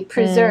really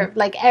preserved.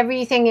 Like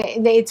everything,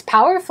 it's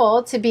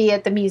powerful to be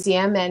at the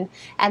museum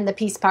and the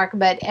Peace Park,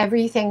 but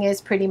everything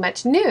is pretty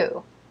much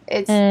new.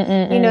 It's,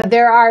 you know,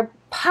 there are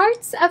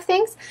parts of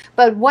things,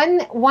 but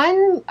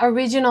one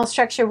original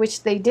structure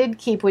which they did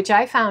keep, which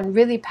I found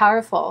really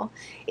powerful,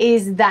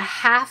 is the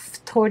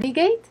half torii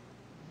gate.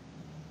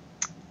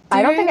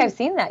 I don't think I've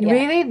seen that yet.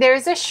 Really?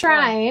 There's a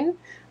shrine,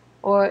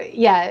 or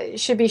yeah, it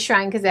should be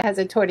shrine because it has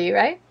a torii,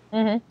 right?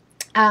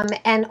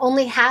 And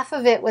only half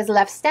of it was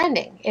left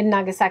standing in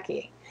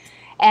Nagasaki.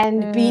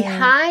 And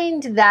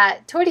behind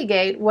that torii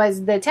gate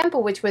was the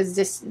temple, which was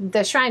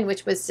the shrine,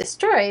 which was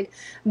destroyed,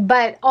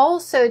 but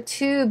also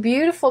two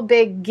beautiful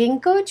big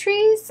ginkgo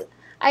trees,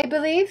 I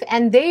believe,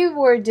 and they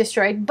were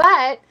destroyed,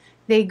 but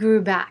they grew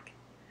back.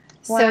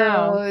 Wow.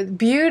 So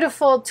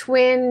beautiful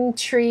twin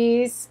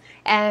trees,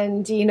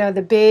 and you know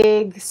the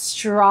big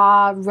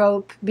straw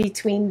rope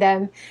between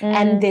them,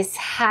 and this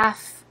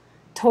half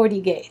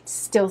torii gate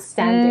still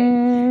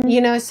standing.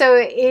 You know, so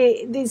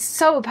it is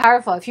so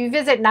powerful. If you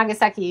visit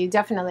Nagasaki, you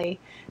definitely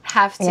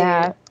have to.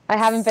 Yeah, I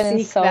haven't been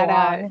in so long.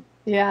 Out.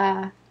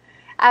 Yeah.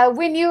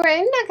 When you were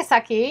in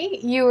Nagasaki,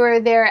 you were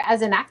there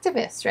as an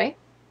activist, right?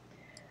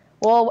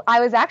 Well, I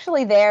was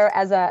actually there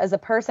as a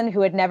person who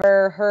had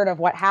never heard of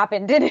what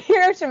happened in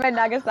Hiroshima and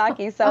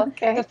Nagasaki. So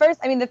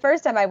the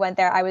first time I went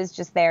there, I was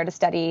just there to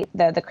study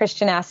the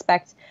Christian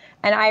aspect,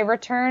 and I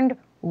returned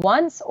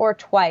once or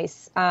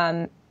twice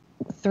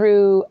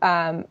through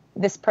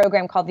this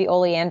program called the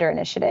Oleander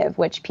Initiative,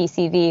 which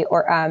PCV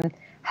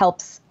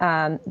helps.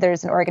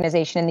 There's an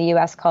organization in the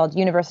U.S. called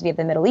University of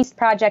the Middle East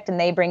Project, and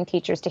they bring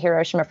teachers to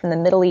Hiroshima from the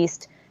Middle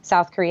East,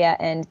 South Korea,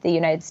 and the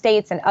United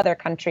States and other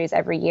countries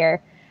every year.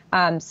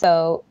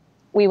 So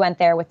we went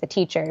there with the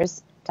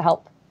teachers to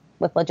help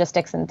with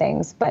logistics and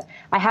things. But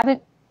I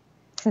haven't,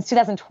 since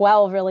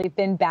 2012, really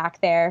been back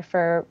there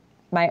for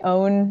my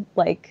own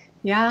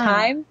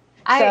time.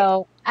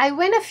 I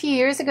went a few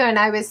years ago, and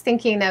I was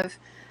thinking of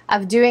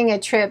doing a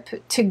trip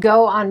to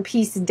go on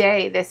Peace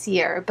Day this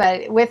year,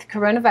 but with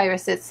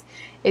coronavirus,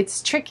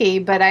 it's tricky.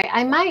 But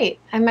I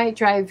might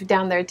drive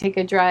down there, take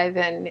a drive,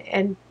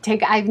 and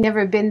take. I've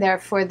never been there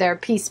for their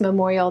Peace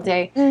Memorial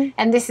Day,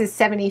 and this is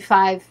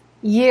 75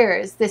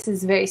 years. This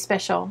is a very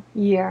special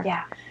year.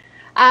 Yeah.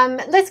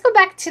 Let's go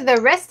back to the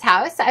rest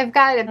house. I've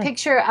got a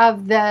picture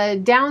of the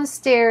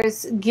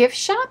downstairs gift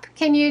shop.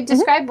 Can you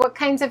describe what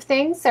kinds of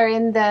things are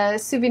in the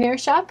souvenir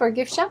shop or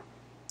gift shop?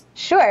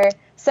 Sure.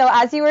 So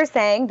as you were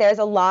saying, there's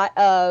a lot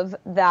of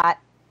that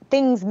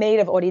things made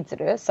of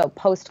oritsuru. So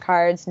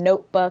postcards,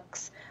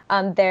 notebooks.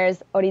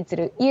 There's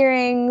oritsuru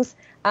earrings.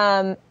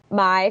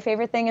 my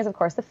favorite thing is, of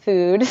course, the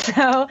food.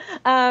 So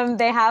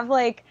they have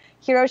like,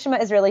 Hiroshima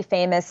is really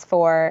famous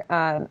for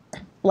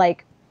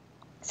like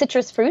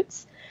citrus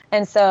fruits.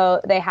 And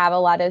so they have a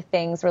lot of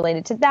things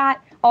related to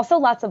that. Also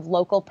lots of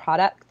local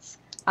products,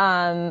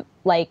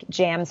 like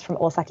jams from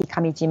Osaki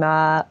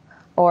Kamijima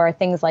or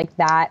things like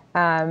that.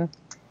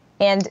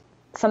 And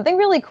something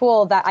really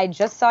cool that I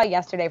just saw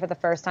yesterday for the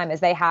first time is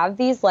they have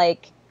these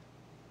like,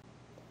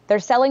 they're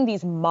selling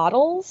these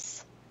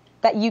models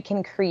that you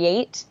can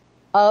create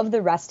of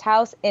the rest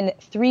house in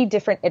 3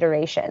 different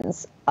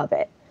iterations of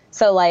it.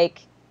 So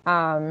like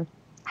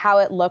how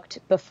it looked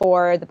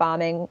before the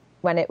bombing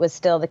when it was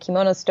still the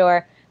kimono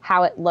store,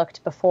 how it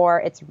looked before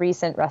its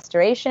recent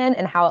restoration,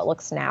 and how it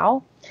looks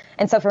now.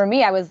 And so for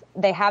me,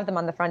 they have them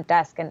on the front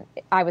desk, and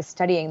I was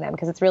studying them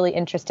because it's really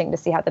interesting to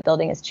see how the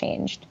building has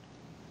changed.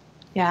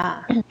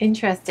 Yeah,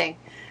 interesting.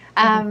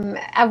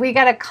 We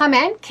got a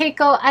comment.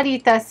 Keiko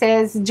Arita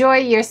says, Joy,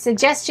 your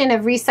suggestion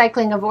of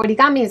recycling of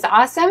origami is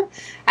awesome.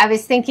 I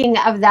was thinking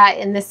of that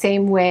in the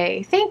same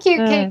way. Thank you,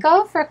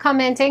 Keiko, for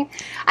commenting.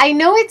 I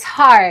know it's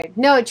hard.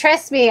 No,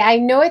 trust me, I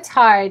know it's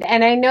hard.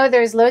 And I know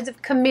there's loads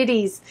of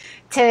committees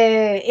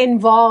to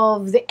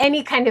involve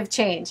any kind of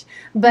change.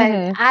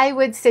 But I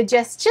would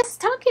suggest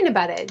just talking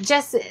about it,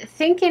 just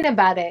thinking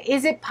about it.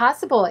 Is it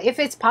possible? If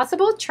it's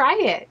possible, try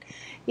it.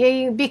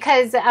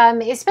 Because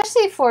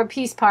especially for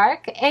Peace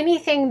Park,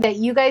 anything that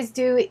you guys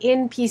do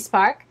in Peace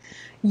Park,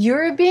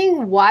 you're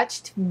being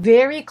watched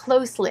very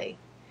closely.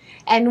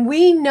 And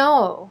we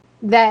know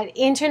that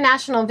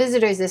international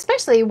visitors,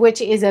 especially, which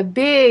is a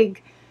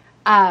big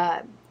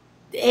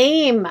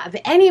aim of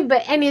any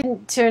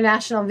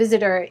international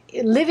visitor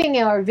living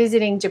or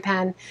visiting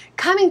Japan,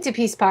 coming to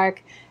Peace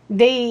Park,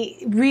 they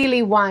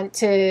really want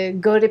to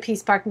go to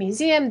Peace Park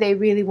Museum. They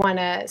really want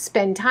to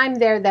spend time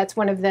there. That's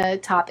one of the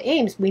top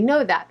aims. We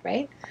know that,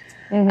 right?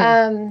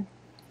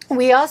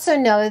 We also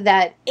know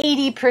that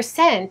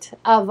 80%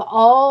 of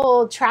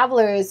all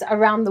travelers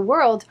around the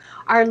world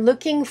are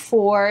looking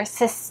for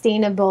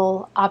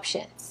sustainable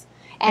options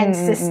and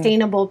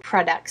sustainable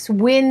products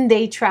when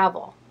they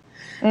travel.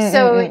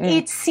 So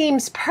it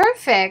seems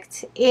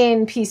perfect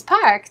in Peace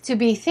Park to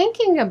be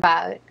thinking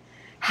about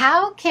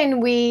how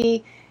can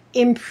we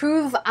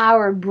improve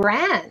our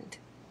brand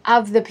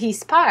of the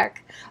Peace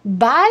Park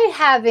by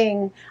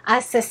having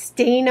a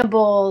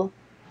sustainable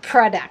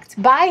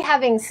product, by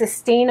having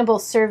sustainable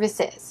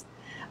services,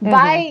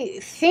 by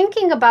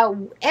thinking about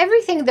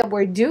everything that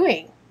we're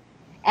doing.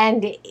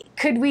 And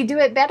could we do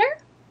it better?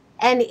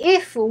 And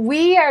if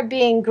we are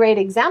being great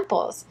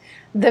examples,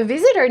 the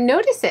visitor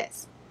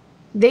notices.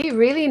 They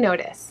really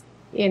notice,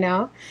 you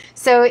know?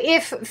 So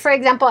if, for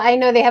example, I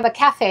know they have a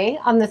cafe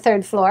on the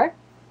 3rd floor.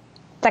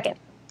 Second.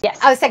 Yes.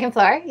 Oh, 2nd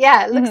floor.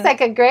 Yeah, it looks like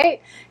a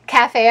great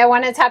cafe. I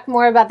want to talk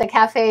more about the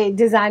cafe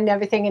design and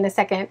everything in a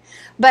second.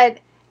 But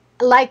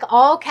like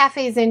all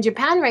cafes in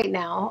Japan right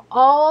now,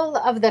 all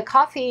of the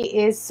coffee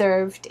is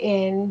served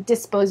in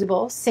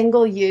disposable,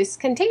 single-use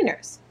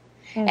containers.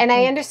 And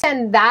I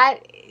understand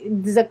that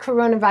is a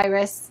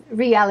coronavirus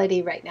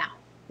reality right now,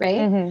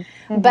 right?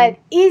 But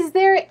is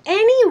there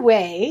any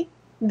way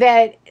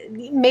that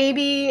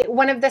maybe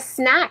one of the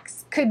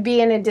snacks could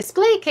be in a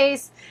display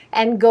case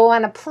and go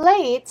on a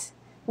plate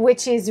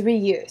which is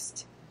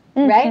reused,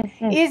 right?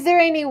 Is there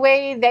any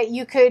way that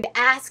you could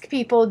ask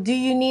people, do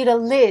you need a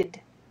lid?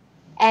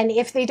 And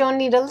if they don't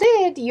need a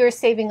lid, you're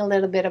saving a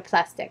little bit of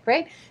plastic,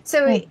 right?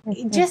 So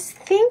just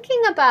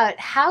thinking about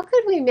how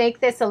could we make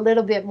this a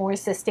little bit more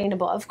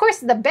sustainable? Of course,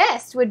 the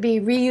best would be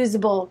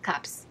reusable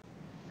cups.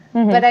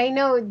 But I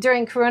know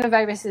during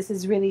coronavirus, this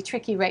is really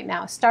tricky right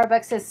now.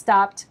 Starbucks has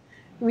stopped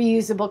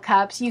reusable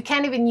cups. You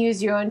can't even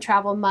use your own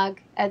travel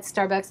mug at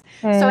Starbucks.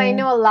 So I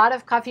know a lot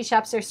of coffee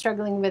shops are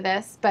struggling with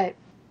this, but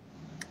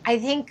I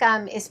think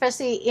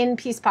especially in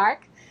Peace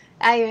Park,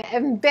 I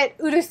am a bit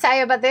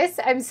urusai about this.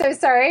 I'm so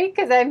sorry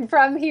because I'm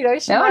from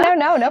Hiroshima.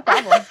 No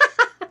problem.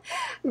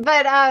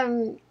 But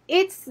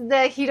it's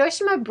the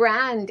Hiroshima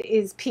brand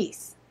is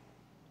peace.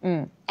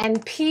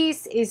 And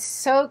peace is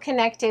so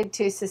connected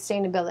to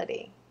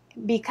sustainability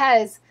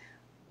because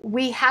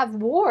we have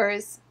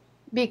wars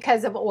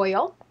because of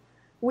oil.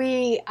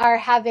 We are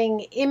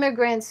having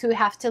immigrants who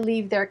have to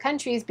leave their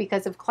countries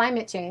because of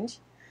climate change.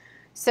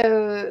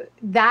 So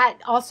that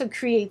also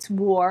creates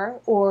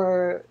war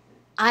or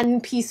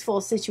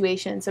unpeaceful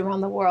situations around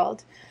the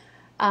world.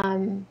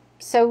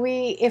 So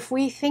if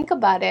we think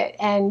about it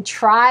and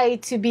try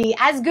to be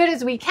as good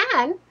as we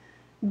can,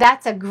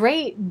 that's a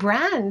great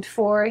brand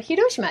for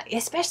Hiroshima,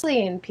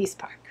 especially in Peace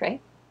Park,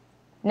 right?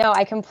 No,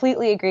 I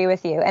completely agree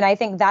with you. And I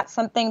think that's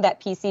something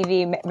that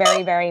PCV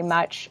very, very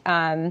much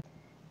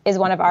is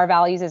one of our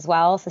values as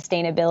well,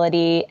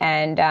 sustainability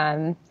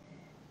and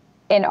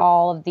in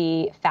all of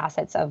the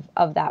facets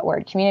of that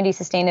word, community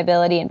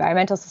sustainability,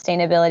 environmental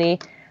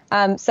sustainability.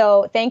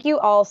 So thank you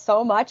all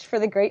so much for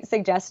the great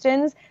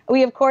suggestions.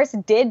 We, of course,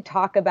 did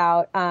talk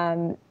about,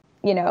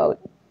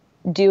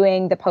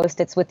 doing the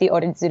Post-its with the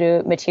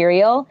Oritsuru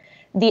material.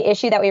 The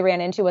issue that we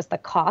ran into was the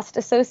cost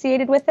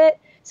associated with it.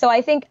 So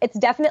I think it's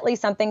definitely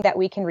something that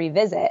we can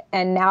revisit.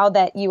 And now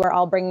that you are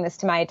all bringing this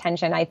to my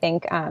attention, I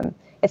think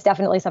it's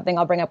definitely something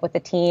I'll bring up with the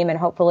team, and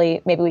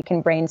hopefully maybe we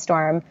can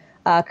brainstorm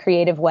a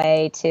creative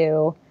way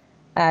to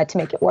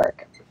make it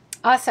work.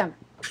 Awesome.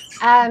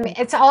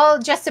 It's all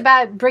just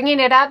about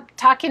bringing it up,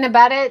 talking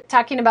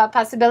about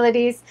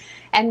possibilities,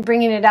 and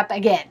bringing it up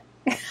again.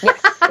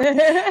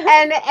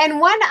 Yes. and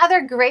one other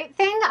great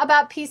thing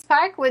about Peace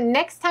Park, when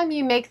next time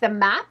you make the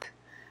map,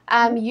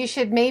 you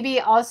should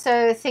maybe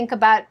also think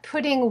about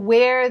putting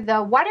where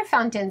the water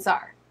fountains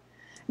are,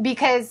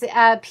 because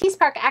Peace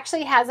Park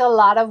actually has a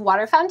lot of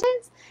water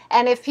fountains,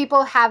 and if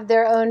people have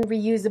their own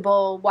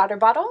reusable water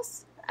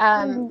bottles,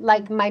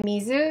 like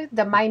MyMizu,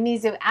 the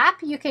MyMizu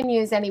app you can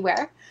use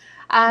anywhere.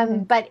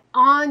 But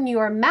on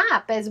your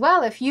map as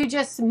well, if you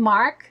just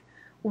mark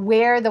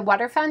where the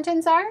water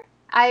fountains are,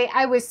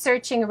 I was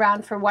searching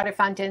around for water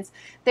fountains.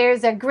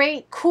 There's a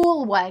great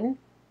cool one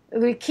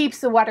that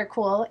keeps the water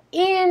cool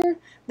in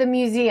the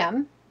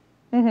museum.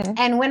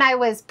 And when I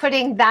was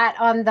putting that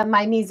on the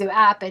MyMizu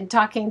app and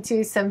talking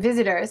to some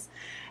visitors,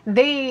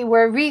 they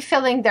were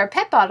refilling their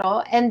PET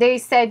bottle, and they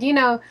said, you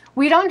know,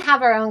 we don't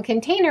have our own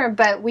container,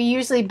 but we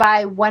usually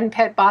buy one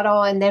PET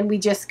bottle and then we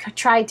just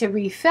try to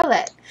refill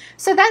it.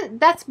 So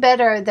that's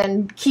better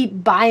than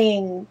keep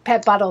buying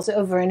PET bottles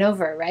over and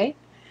over, right?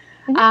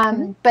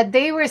 But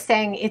they were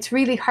saying it's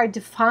really hard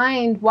to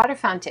find water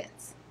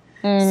fountains.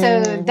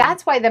 So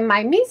that's why the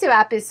MyMizu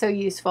app is so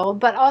useful.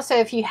 But also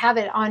if you have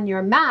it on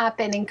your map,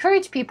 and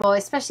encourage people,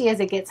 especially as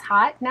it gets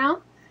hot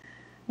now,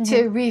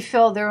 to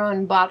refill their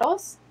own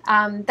bottles.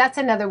 That's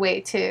another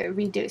way to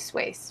reduce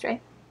waste,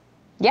 right?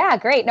 Yeah,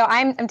 great. No,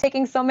 I'm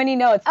taking so many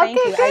notes. Thank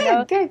you. Good, I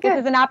know good.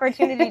 This is an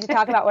opportunity to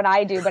talk about what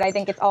I do, but I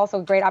think it's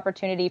also a great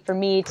opportunity for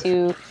me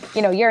to,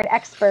 you know, you're an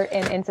expert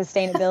in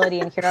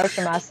sustainability in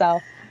Hiroshima, so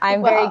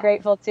I'm very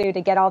grateful to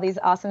get all these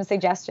awesome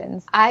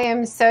suggestions. I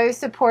am so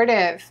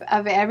supportive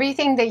of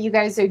everything that you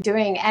guys are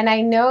doing, and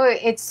I know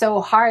it's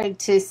so hard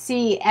to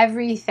see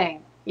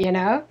everything, you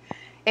know?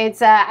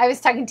 It's I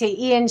was talking to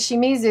Ian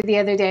Shimizu the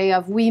other day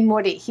of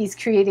Mori. He's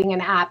creating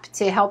an app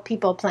to help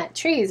people plant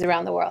trees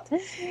around the world.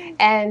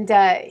 And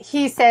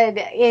he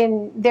said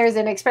there's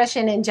an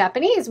expression in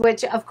Japanese,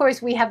 which of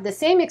course we have the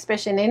same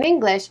expression in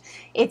English.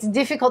 It's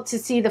difficult to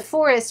see the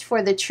forest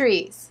for the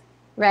trees,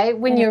 right?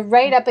 When you're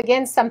right up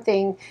against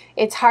something,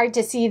 it's hard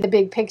to see the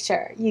big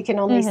picture. You can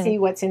only see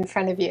what's in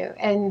front of you.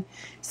 And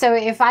so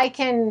if I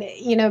can,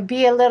 you know,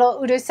 be a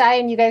little urusai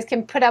and you guys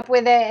can put up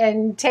with it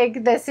and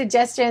take the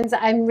suggestions,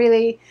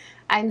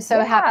 I'm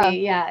so happy.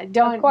 Yeah.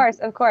 Of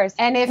course.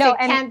 And if it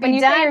can't be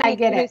done, I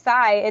get it.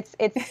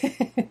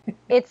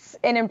 It's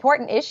an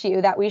important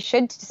issue that we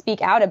should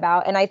speak out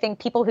about. And I think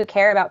people who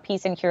care about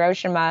peace in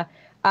Hiroshima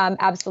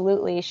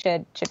absolutely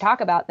should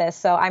talk about this.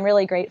 So I'm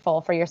really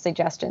grateful for your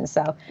suggestions.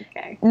 So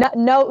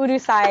no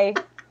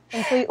urusai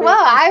completely.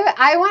 Well,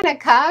 I want to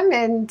come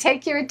and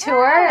take your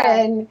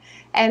tour,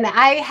 and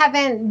I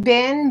haven't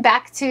been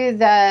back to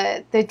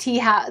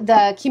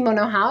the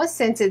kimono house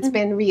since it's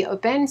been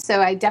reopened.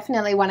 So I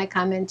definitely want to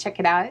come and check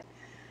it out.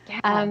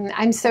 Yeah.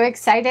 I'm so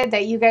excited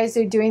that you guys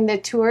are doing the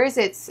tours.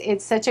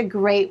 It's such a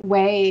great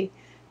way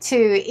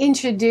to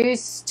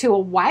introduce to a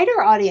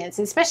wider audience,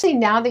 especially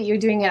now that you're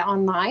doing it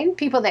online,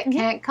 people that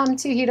can't come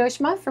to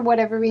Hiroshima for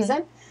whatever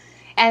reason.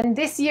 And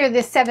this year, the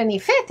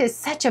 75th is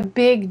such a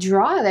big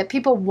draw that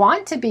people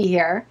want to be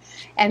here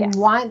and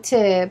want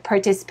to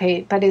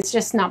participate, but it's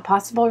just not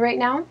possible right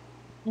now.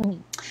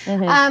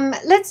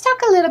 Let's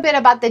talk a little bit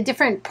about the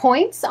different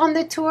points on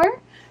the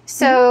tour.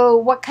 So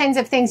what kinds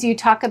of things you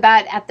talk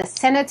about at the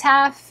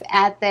cenotaph,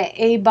 at the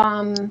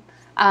A-bomb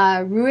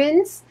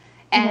ruins,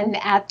 and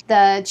at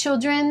the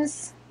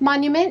Children's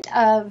Monument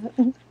of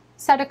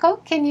Sadako.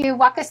 Can you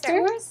walk us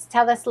through?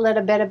 Tell us a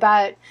little bit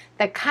about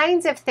the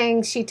kinds of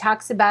things she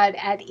talks about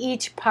at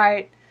each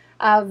part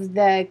of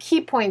the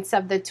key points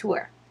of the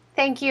tour.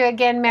 Thank you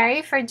again,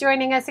 Mary, for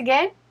joining us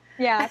again.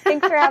 Yeah,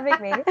 thanks for having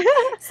me.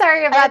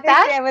 Sorry about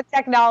that. With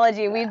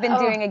technology, we've been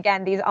doing,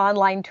 again, these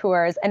online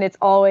tours, and it's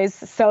always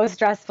so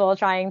stressful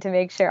trying to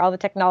make sure all the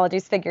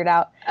technology's figured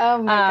out.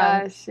 Oh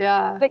my gosh,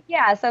 yeah. But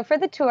yeah, so for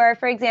the tour,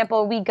 for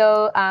example, we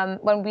go,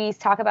 when we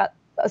talk about,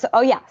 so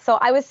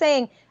I was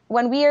saying,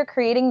 when we are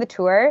creating the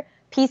tour,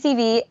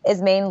 PCV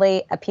is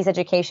mainly a peace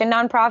education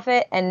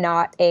nonprofit and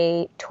not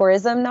a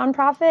tourism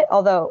nonprofit,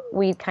 although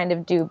we kind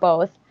of do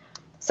both.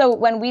 So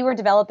when we were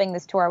developing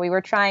this tour, we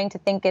were trying to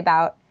think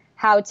about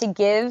how to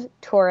give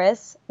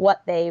tourists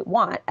what they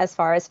want as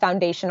far as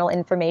foundational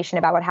information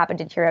about what happened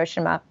in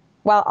Hiroshima,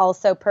 while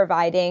also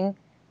providing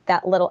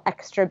that little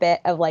extra bit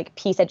of like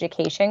peace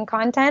education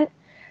content.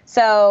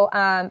 So,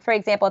 for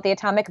example, at the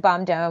Atomic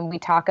Bomb Dome, we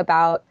talk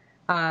about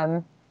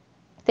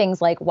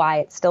things like why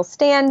it's still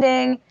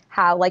standing,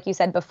 how, like you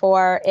said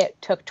before, it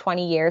took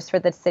 20 years for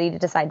the city to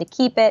decide to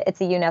keep it. It's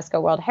a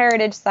UNESCO World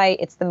Heritage Site.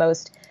 It's the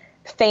most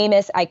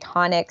famous,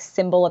 iconic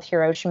symbol of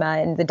Hiroshima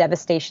and the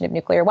devastation of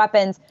nuclear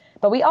weapons.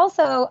 But we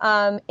also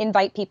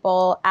invite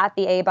people at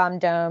the A-Bomb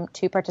Dome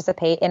to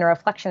participate in a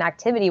reflection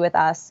activity with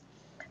us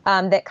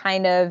that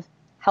kind of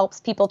helps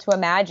people to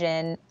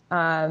imagine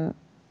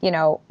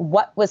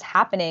what was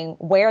happening,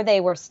 where they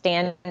were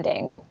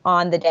standing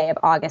on the day of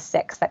August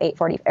 6th at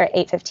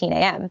 8:15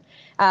 a.m.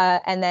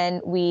 And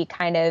then we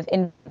kind of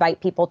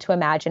invite people to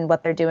imagine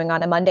what they're doing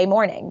on a Monday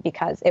morning,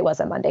 because it was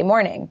a Monday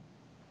morning.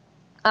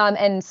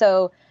 And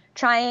so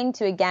trying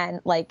to,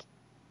 again, like,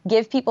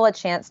 give people a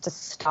chance to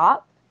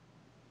stop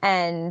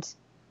and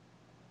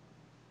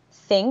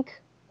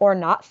think or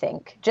not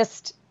think,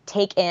 just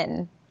take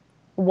in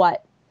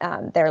what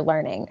they're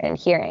learning and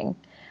hearing.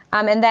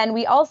 And then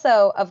we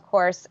also, of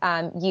course,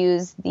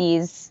 use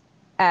these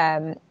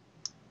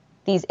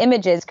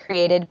images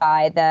created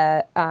by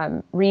the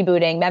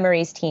Rebooting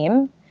Memories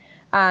team.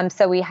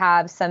 So we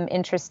have some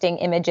interesting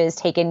images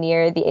taken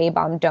near the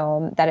A-bomb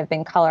dome that have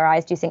been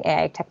colorized using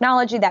AI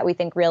technology that we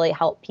think really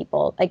help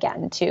people,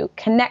 again, to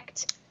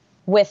connect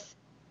with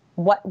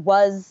what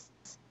was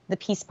the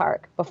Peace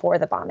Park before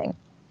the bombing.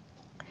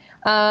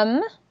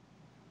 And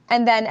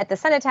then at the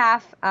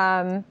cenotaph,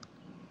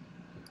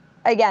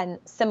 again,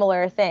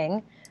 similar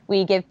thing.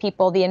 We give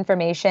people the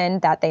information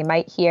that they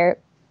might hear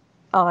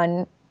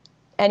on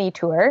any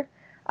tour,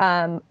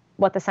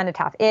 what the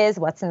cenotaph is,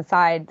 what's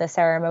inside the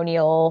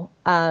ceremonial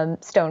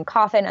stone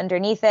coffin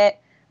underneath it.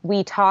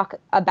 We talk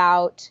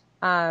about,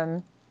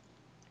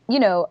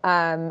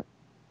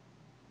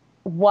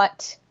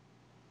 what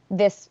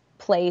this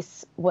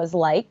place was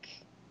like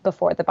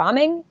before the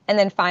bombing. And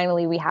then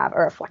finally, we have a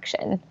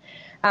reflection.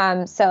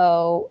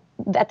 So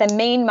at the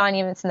main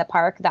monuments in the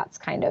park, that's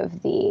kind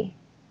of the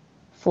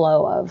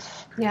flow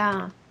of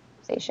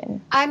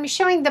conversation. I'm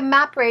showing the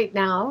map right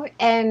now.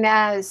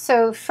 And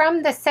so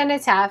from the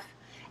cenotaph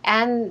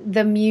and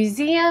the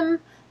museum,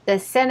 the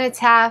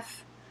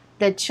cenotaph,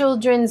 the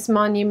children's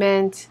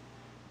monument,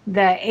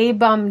 the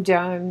A-bomb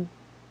dome,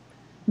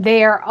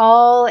 they are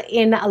all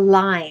in a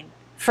line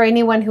for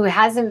anyone who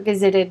hasn't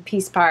visited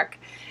Peace Park.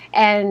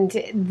 And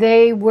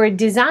they were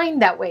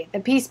designed that way. The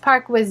Peace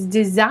Park was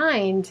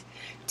designed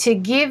to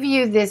give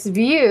you this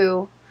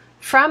view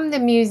from the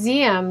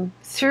museum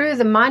through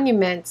the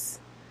monuments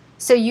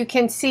so you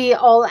can see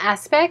all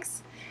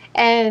aspects.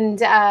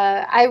 And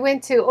I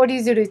went to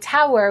Orizuru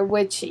Tower,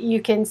 which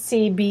you can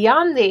see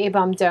beyond the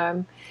A-bomb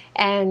dome.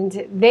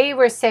 And they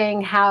were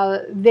saying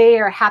how they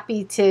are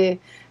happy to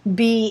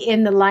be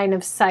in the line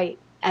of sight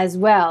as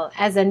well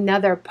as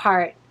another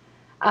part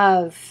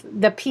of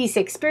the peace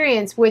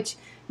experience, which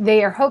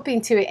they are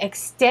hoping to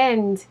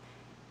extend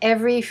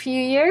every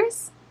few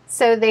years.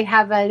 So they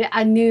have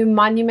a new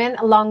monument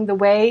along the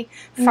way,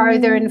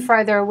 farther and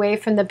farther away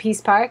from the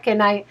Peace Park.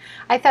 And I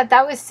thought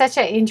that was such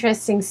an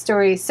interesting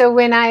story. So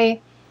when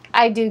I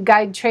do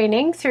guide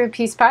training through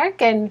Peace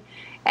Park, and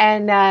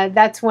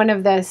that's one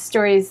of the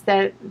stories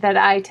that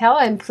I tell,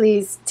 and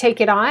please take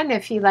it on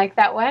if you like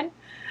that one.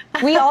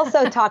 We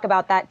also talk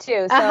about that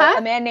too. So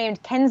a man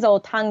named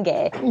Kenzo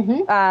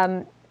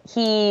Tange,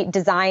 he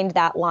designed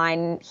that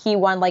line. He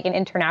won like an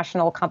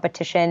international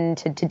competition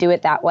to do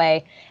it that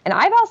way. And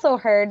I've also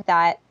heard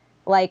that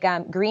like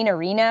Green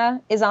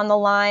Arena is on the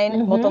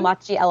line.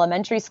 Motomachi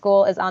Elementary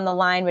School is on the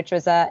line, which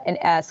was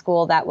a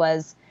school that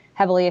was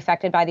heavily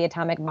affected by the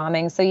atomic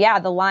bombing. So yeah,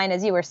 the line,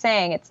 as you were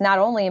saying, it's not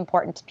only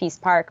important to Peace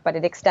Park, but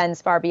it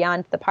extends far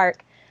beyond the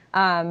park,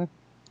 and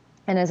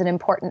is an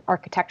important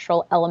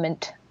architectural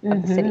element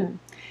of the city.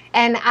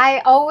 And I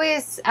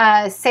always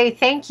say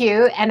thank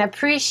you and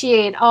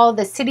appreciate all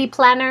the city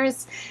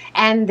planners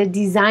and the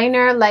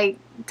designer like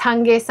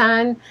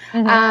Tange-san,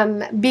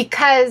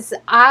 because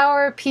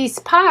our Peace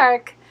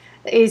Park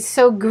is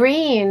so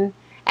green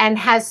and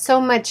has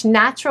so much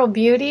natural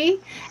beauty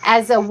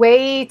as a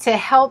way to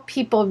help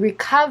people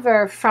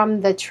recover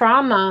from the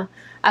trauma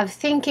of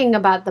thinking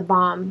about the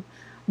bomb,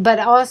 but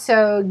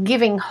also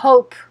giving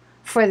hope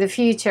for the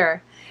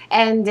future.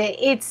 And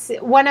it's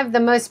one of the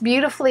most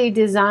beautifully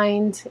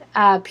designed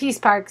peace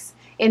parks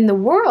in the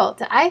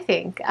world, I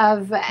think,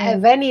 of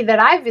any that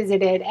I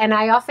visited. And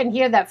I often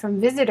hear that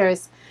from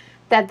visitors,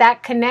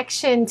 that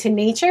connection to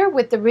nature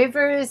with the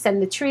rivers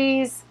and the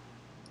trees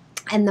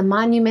and the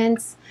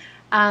monuments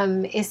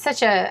is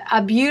such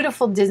a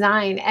beautiful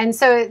design. And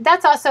so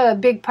that's also a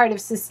big part of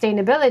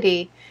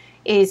sustainability,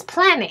 is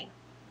planning,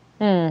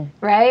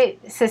 right?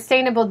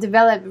 Sustainable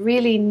development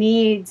really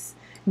needs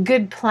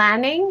good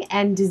planning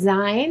and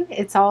design.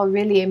 It's all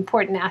really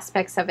important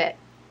aspects of it.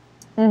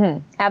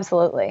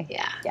 Absolutely.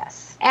 Yeah.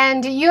 Yes.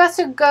 And you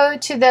also go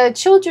to the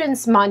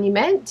Children's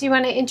Monument. Do you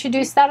want to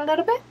introduce that a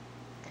little bit?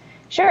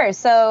 Sure.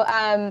 So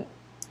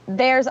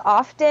there's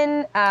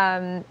often,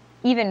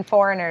 even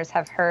foreigners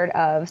have heard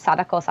of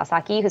Sadako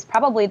Sasaki, who's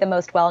probably the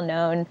most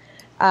well-known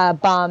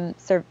bomb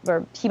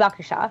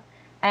hibakusha.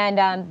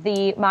 And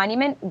the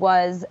monument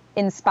was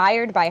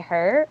inspired by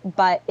her,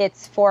 but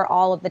it's for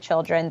all of the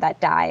children that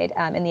died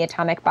in the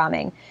atomic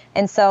bombing.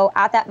 And so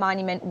at that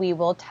monument, we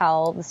will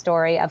tell the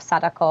story of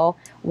Sadako,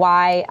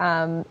 why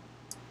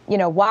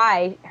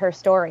her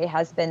story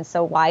has been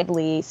so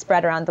widely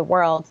spread around the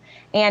world.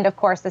 And of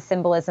course, the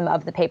symbolism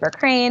of the paper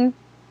crane.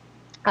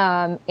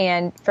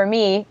 And for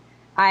me,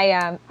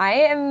 I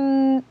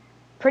am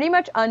pretty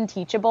much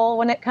unteachable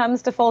when it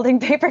comes to folding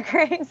paper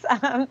cranes.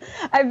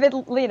 I've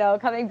been,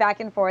 coming back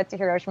and forth to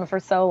Hiroshima for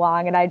so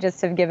long, and I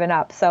just have given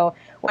up. So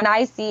when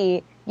I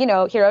see,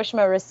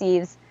 Hiroshima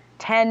receives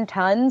 10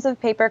 tons of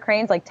paper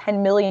cranes, like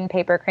 10 million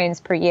paper cranes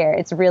per year,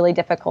 it's really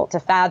difficult to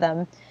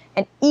fathom.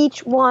 And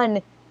each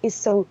one is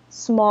so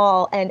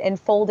small and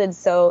folded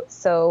so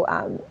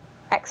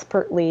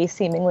expertly,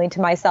 seemingly, to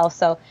myself.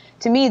 So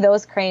to me,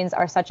 those cranes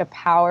are such a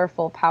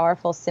powerful,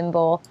 powerful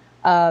symbol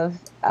of,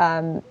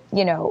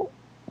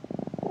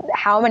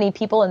 how many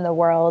people in the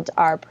world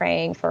are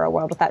praying for a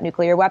world without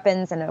nuclear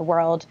weapons and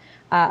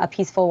a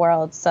peaceful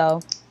world. So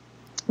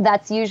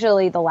that's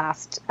usually the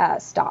last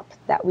stop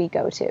that we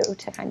go to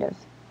kind of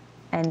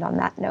end on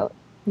that note.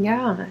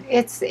 Yeah,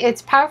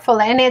 it's powerful,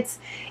 and it's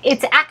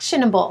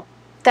actionable.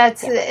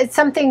 It's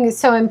something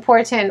so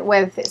important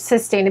with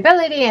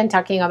sustainability and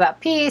talking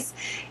about peace,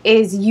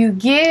 is you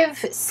give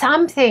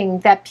something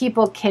that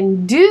people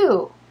can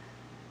do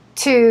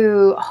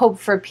to hope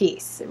for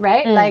peace,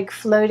 right? Like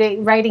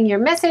writing your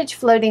message,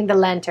 floating the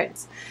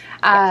lanterns,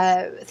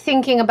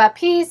 thinking about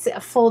peace,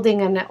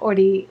 folding an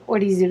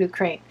Orizuru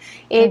crane.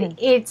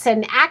 It's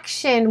an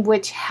action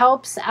which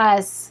helps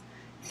us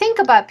think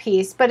about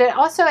peace, but it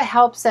also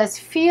helps us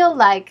feel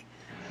like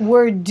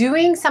we're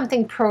doing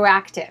something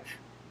proactive.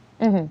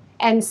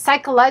 And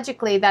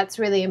psychologically, that's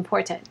really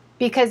important,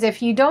 because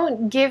if you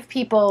don't give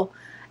people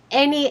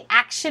any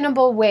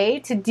actionable way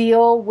to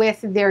deal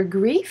with their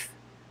grief,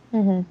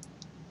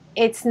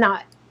 it's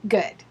not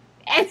good.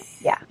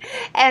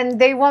 And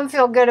they won't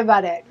feel good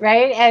about it,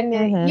 right?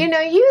 And you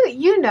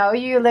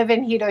live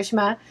in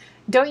Hiroshima.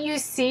 Don't you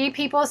see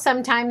people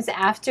sometimes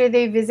after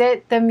they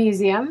visit the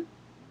museum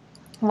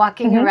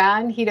walking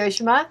around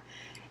Hiroshima,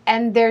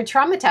 and they're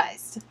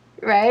traumatized,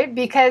 right?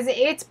 Because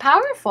it's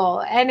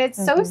powerful, and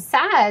it's so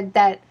sad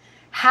that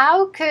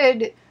how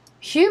could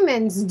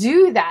humans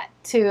do that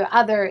to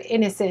other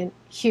innocent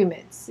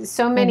humans?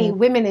 So many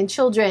women and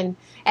children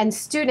and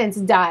students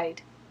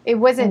died. It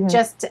wasn't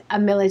just a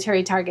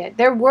military target.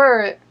 There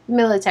were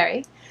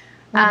military,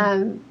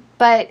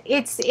 but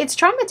it's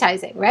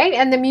traumatizing, right?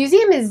 And the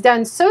museum is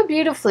done so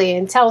beautifully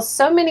and tells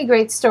so many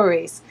great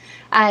stories.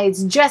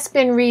 It's just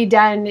been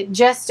redone,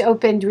 just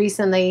opened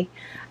recently.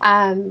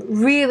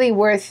 Really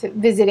worth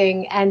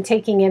visiting and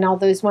taking in all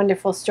those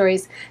wonderful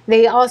stories.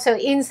 They also,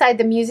 inside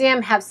the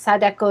museum, have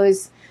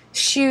Sadako's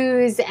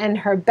shoes and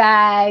her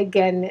bag,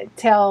 and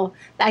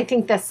I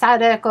think the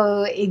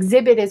Sadako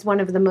exhibit is one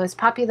of the most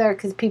popular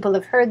because people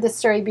have heard the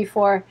story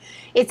before.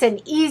 It's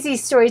an easy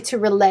story to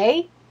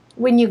relay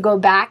when you go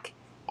back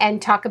and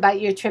talk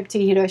about your trip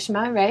to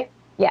Hiroshima, right?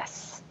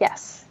 Yes. Yeah.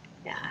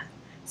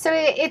 So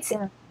it's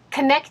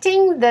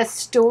connecting the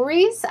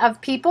stories of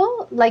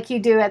people like you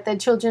do at the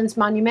Children's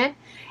Monument,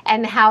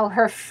 and how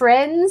her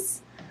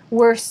friends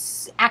were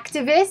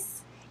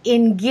activists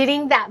in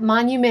getting that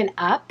monument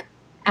up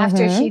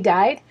after she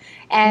died,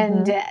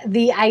 and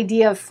the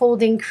idea of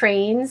folding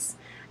cranes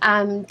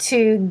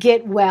to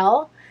get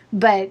well.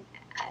 But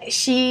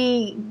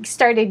she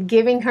started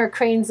giving her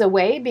cranes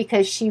away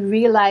because she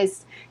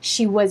realized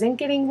she wasn't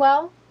getting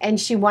well, and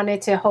she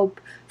wanted to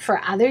hope for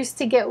others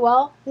to get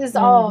well. This is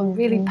all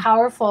really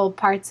powerful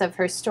parts of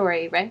her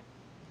story, right?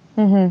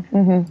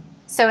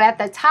 So at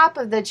the top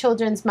of the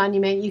Children's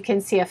Monument, you can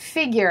see a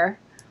figure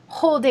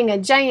holding a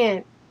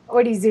giant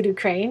Orizuru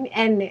crane,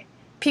 and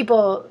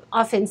people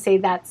often say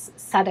that's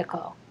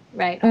Sadako,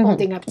 right?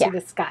 Holding up to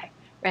the sky,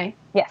 right?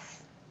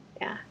 Yes.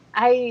 Yeah.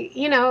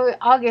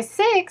 August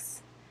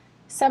 6th,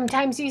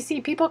 sometimes you see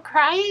people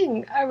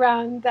crying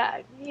around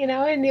that,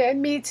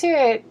 and me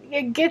too.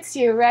 It gets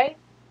you, right?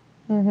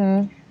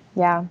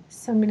 Yeah.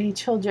 So many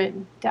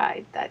children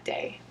died that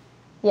day.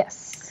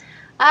 Yes.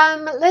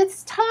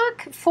 Let's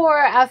talk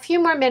for a few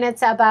more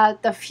minutes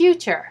about the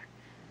future.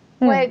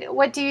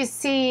 What do you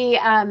see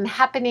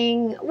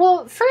happening?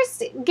 Well,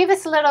 first, give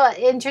us a little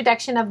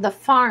introduction of the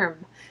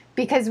farm,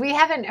 because we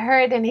haven't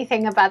heard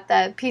anything about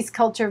the Peace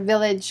Culture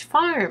Village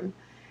farm.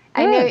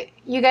 I know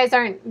you guys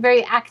aren't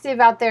very active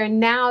out there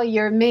now.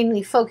 You're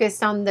mainly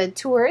focused on the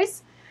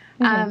tours.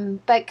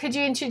 But could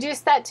you introduce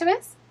that to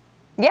us?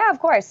 Yeah, of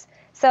course.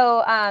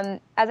 So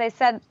as I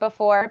said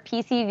before,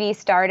 PCV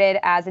started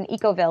as an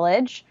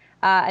eco-village,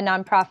 a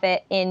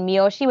nonprofit in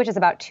Miyoshi, which is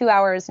about 2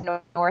 hours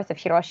north of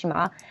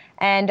Hiroshima.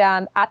 And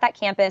at that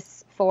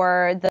campus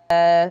for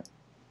the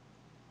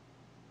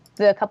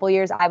couple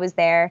years I was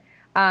there,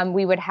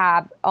 we would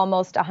have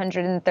almost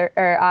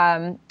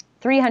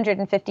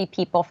 350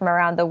 people from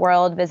around the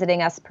world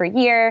visiting us per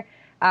year.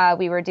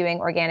 We were doing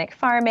organic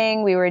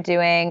farming. We were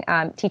doing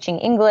teaching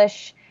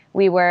English.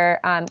 We were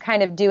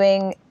kind of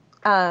doing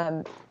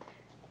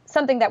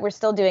something that we're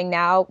still doing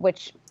now,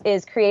 which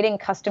is creating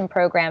custom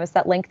programs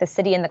that link the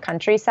city and the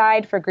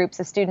countryside for groups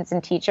of students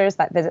and teachers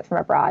that visit from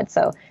abroad.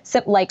 So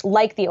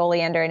like the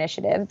Oleander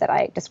Initiative that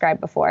I described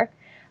before.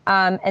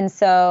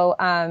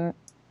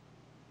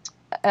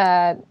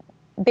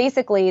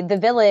 Basically, the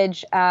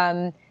village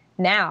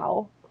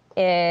now,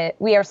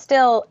 we are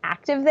still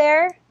active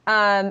there,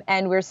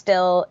 and we're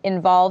still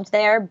involved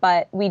there,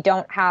 but we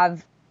don't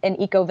have an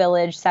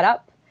eco-village set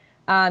up.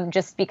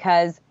 just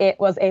because it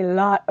was a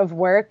lot of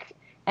work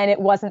and it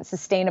wasn't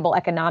sustainable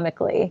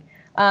economically.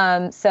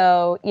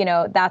 So,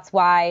 that's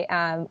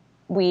why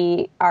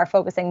we are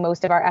focusing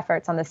most of our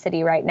efforts on the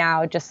city right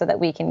now, just so that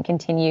we can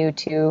continue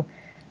to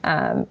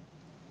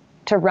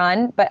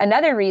run. But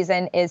another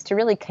reason is to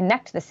really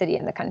connect the city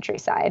and the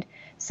countryside.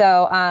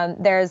 So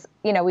there's,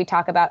 we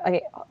talk about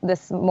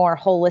this more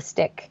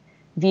holistic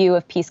view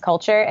of peace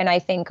culture. And I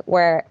think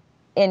where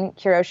in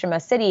Hiroshima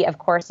City, of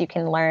course, you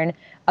can learn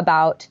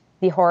about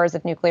the horrors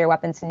of nuclear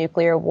weapons and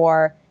nuclear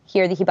war,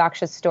 hear the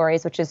hibakusha's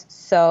stories, which is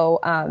so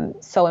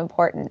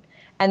important.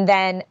 And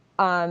then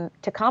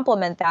to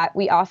complement that,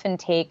 we often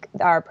take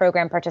our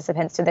program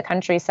participants to the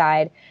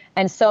countryside.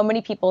 And so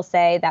many people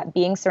say that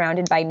being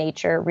surrounded by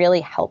nature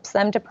really helps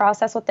them to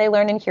process what they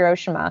learn in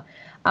Hiroshima.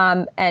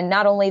 And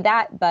not only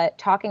that, but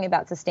talking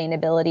about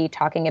sustainability,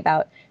 talking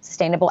about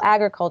sustainable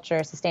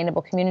agriculture,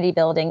 sustainable community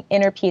building,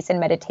 inner peace and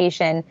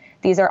meditation.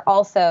 These are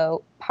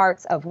also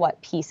parts of what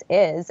peace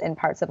is and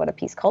parts of what a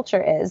peace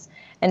culture is.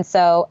 And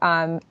so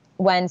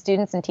when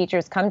students and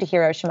teachers come to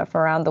Hiroshima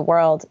from around the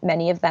world,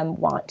 many of them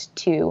want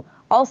to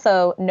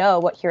also know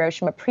what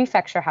Hiroshima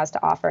Prefecture has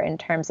to offer in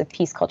terms of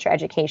peace culture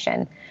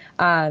education.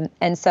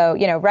 And so,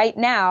 right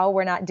now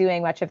we're not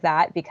doing much of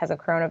that because of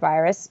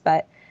coronavirus,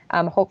 but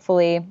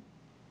hopefully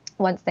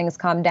once things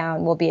calm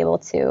down, we'll be able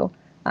to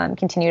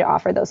continue to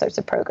offer those sorts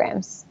of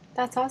programs.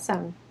 That's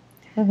awesome.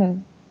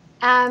 One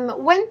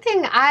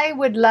thing I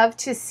would love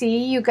to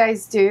see you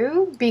guys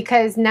do,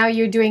 because now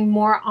you're doing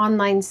more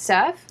online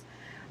stuff,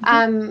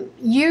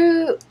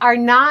 you are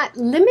not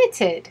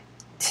limited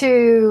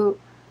to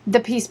the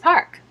Peace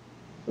Park,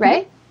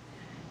 right?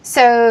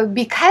 So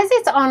because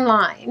it's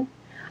online,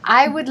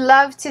 I would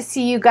love to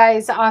see you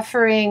guys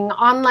offering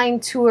online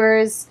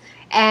tours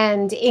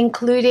and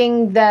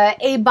including the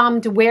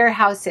A-bombed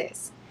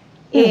warehouses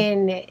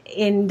in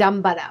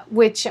Dambara,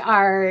 which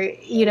are,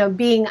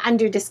 being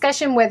under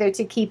discussion whether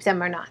to keep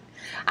them or not.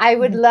 I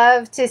would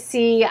love to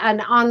see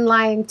an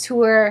online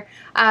tour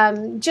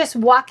just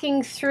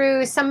walking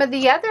through some of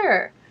the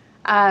other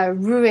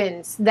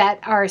ruins that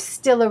are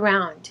still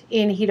around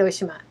in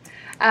Hiroshima.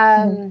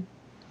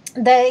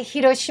 The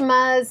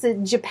Hiroshima's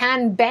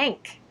Japan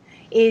Bank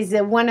is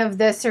one of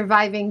the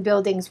surviving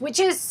buildings, which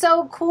is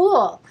so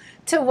cool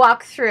to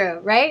walk through,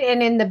 right?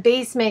 And in the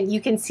basement,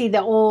 you can see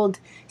the old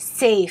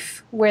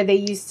safe where they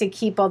used to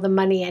keep all the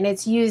money, and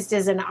it's used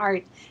as an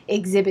art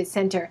exhibit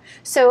center.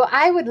 So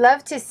I would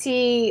love to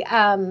see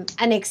an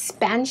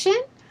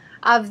expansion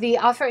of the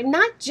offer,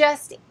 not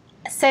just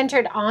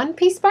centered on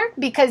Peace Park,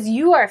 because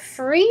you are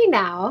free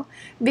now,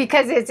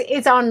 because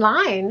it's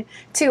online,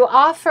 to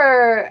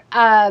offer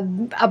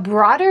a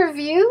broader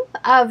view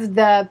of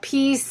the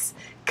peace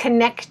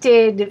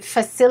connected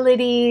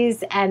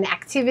facilities and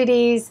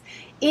activities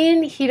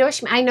in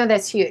Hiroshima. I know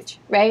that's huge,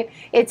 right?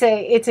 It's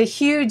a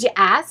huge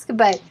ask,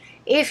 but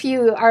if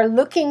you are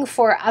looking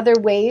for other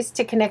ways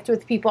to connect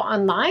with people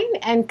online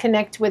and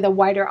connect with a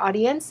wider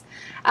audience,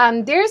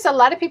 there's a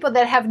lot of people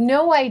that have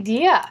no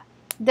idea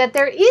that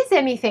there is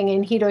anything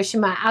in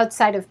Hiroshima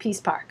outside of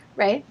Peace Park,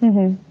 right?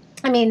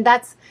 I mean,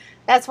 that's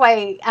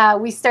why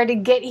we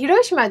started Get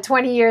Hiroshima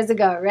 20 years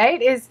ago,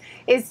 right?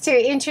 Is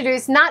to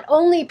introduce not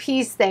only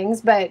peace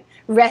things, but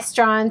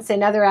restaurants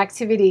and other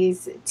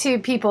activities to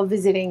people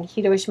visiting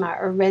Hiroshima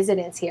or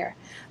residents here.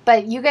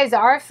 But you guys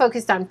are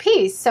focused on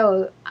peace,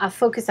 so a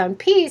focus on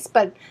peace,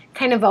 but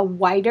kind of a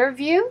wider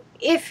view,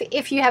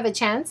 if you have a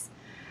chance.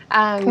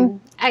 I'm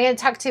going to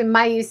talk to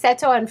Mayu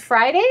Seto on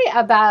Friday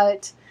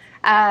about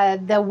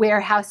the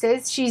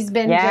warehouses. She's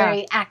been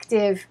very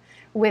active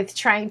with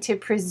trying to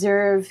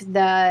preserve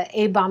the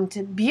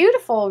A-bombed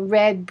beautiful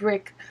red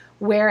brick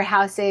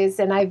warehouses,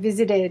 and I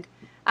visited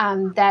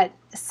that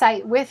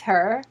site with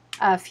her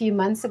a few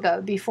months ago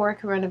before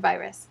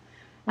coronavirus.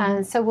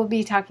 So we'll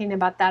be talking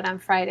about that on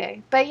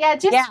Friday. But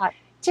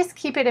just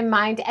keep it in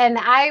mind. And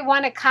I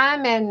want to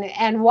come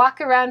and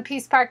walk around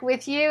Peace Park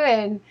with you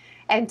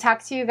and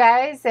talk to you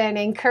guys and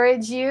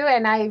encourage you.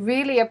 And I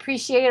really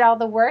appreciate all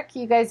the work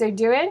you guys are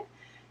doing.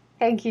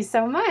 Thank you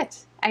so much.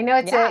 I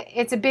know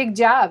it's a big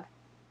job.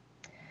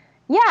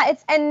 Yeah,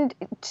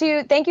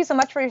 thank you so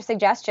much for your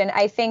suggestion.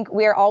 I think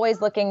we're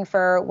always looking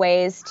for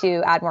ways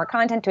to add more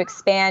content, to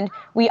expand.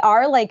 We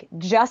are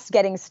just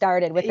getting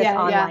started with this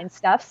online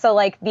stuff. So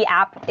the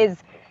app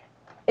is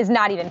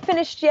not even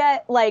finished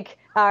yet.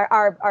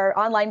 Our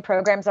online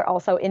programs are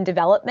also in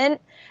development.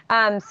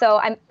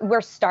 So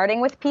we're starting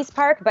with Peace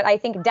Park, but I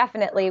think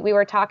definitely we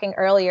were talking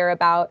earlier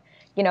about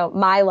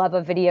my love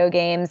of video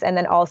games, and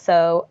then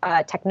also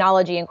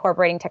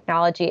incorporating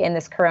technology in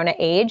this Corona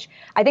age.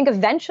 I think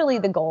eventually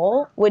the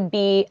goal would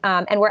be,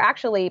 and we're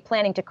actually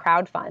planning to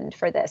crowdfund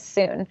for this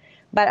soon,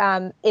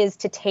 but is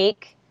to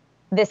take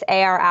this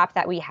AR app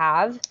that we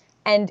have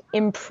and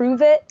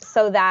improve it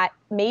so that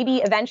maybe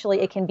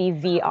eventually it can be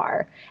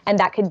VR, and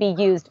that could be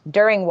used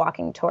during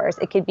walking tours.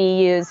 It could be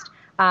used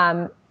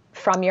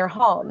from your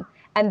home.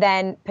 And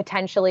then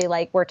potentially,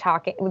 like,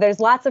 there's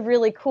lots of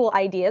really cool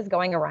ideas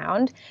going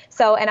around.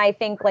 So, and I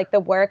think like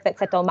the work that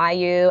Seto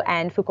Mayu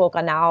and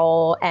Fukuoka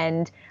Nao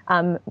and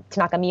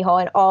Tanaka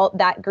Miho and all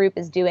that group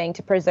is doing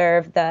to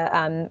preserve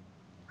the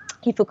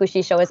Hifuku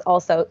Shisho is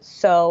also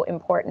so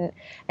important.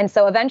 And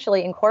so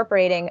eventually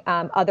incorporating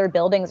other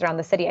buildings around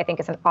the city, I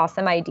think, is an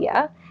awesome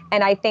idea.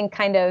 And I think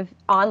kind of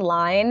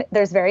online,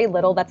 there's very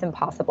little that's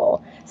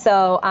impossible.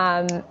 So,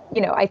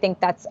 I think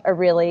that's a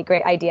really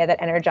great idea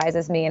that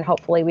energizes me, and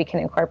hopefully we can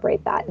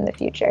incorporate that in the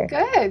future.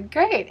 Good,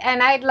 great.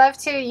 And I'd love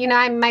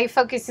to, my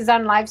focus is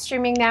on live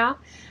streaming now.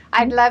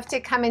 I'd love to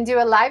come and do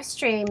a live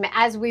stream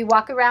as we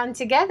walk around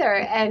together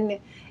and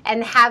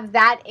have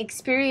that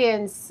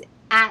experience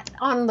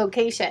on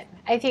location.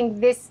 I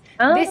think this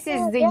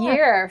is the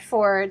year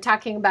for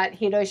talking about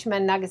Hiroshima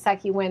and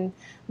Nagasaki, when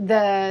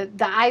the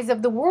eyes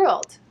of the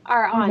world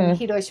are on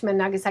Hiroshima and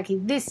Nagasaki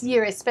this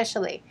year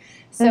especially.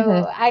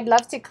 So I'd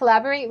love to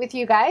collaborate with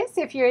you guys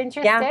if you're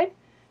interested. Yeah.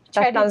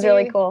 That sounds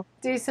really cool.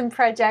 Do some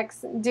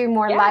projects, do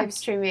more live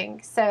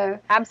streaming. So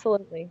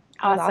absolutely.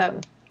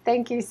 Awesome.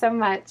 Thank you so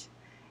much.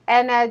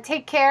 And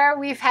take care.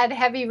 We've had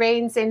heavy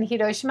rains in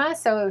Hiroshima,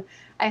 so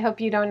I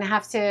hope you don't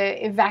have to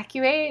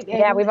evacuate.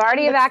 Yeah, we've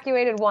already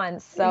evacuated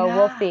once, so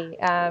we'll see.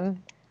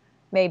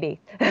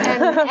 Maybe.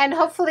 and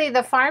hopefully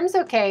the farm's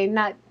okay,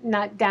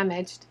 not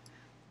damaged.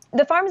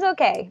 The farm's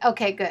okay.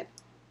 Okay, good.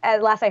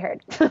 At last I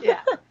heard.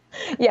 Yeah.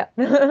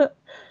 Yeah.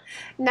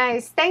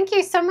 Nice. Thank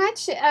you so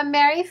much,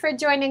 Mary, for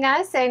joining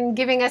us and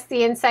giving us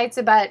the insights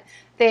about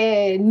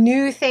the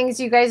new things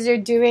you guys are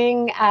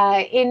doing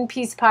in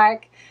Peace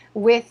Park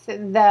with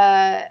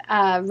the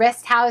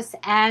rest house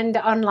and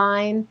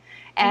online,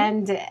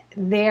 and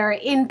they're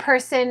in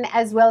person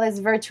as well as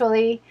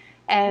virtually.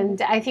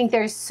 And I think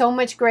there's so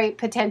much great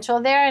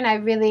potential there, and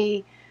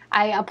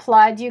I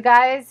applaud you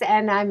guys,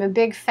 and I'm a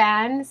big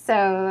fan.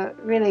 So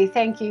really,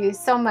 thank you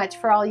so much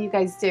for all you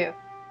guys do.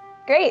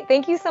 Great.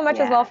 Thank you so much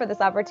as well for this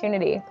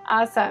opportunity.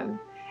 Awesome.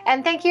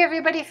 And thank you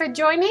everybody for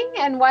joining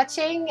and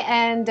watching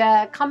and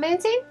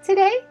commenting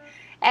today.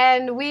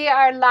 And we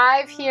are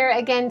live here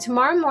again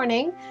tomorrow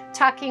morning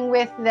talking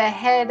with the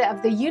head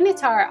of the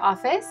UNITAR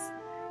office,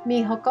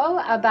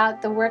 Mihoko,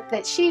 about the work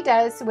that she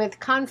does with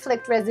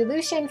conflict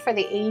resolution for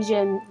the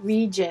Asian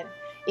region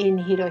in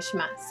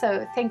Hiroshima.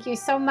 So thank you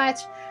so much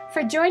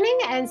for joining,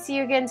 and see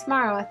you again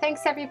tomorrow.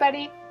 Thanks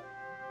everybody.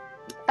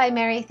 Bye,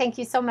 Mary. Thank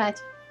you so much.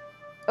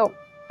 Oh,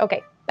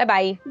 okay.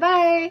 Bye-bye.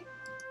 Bye.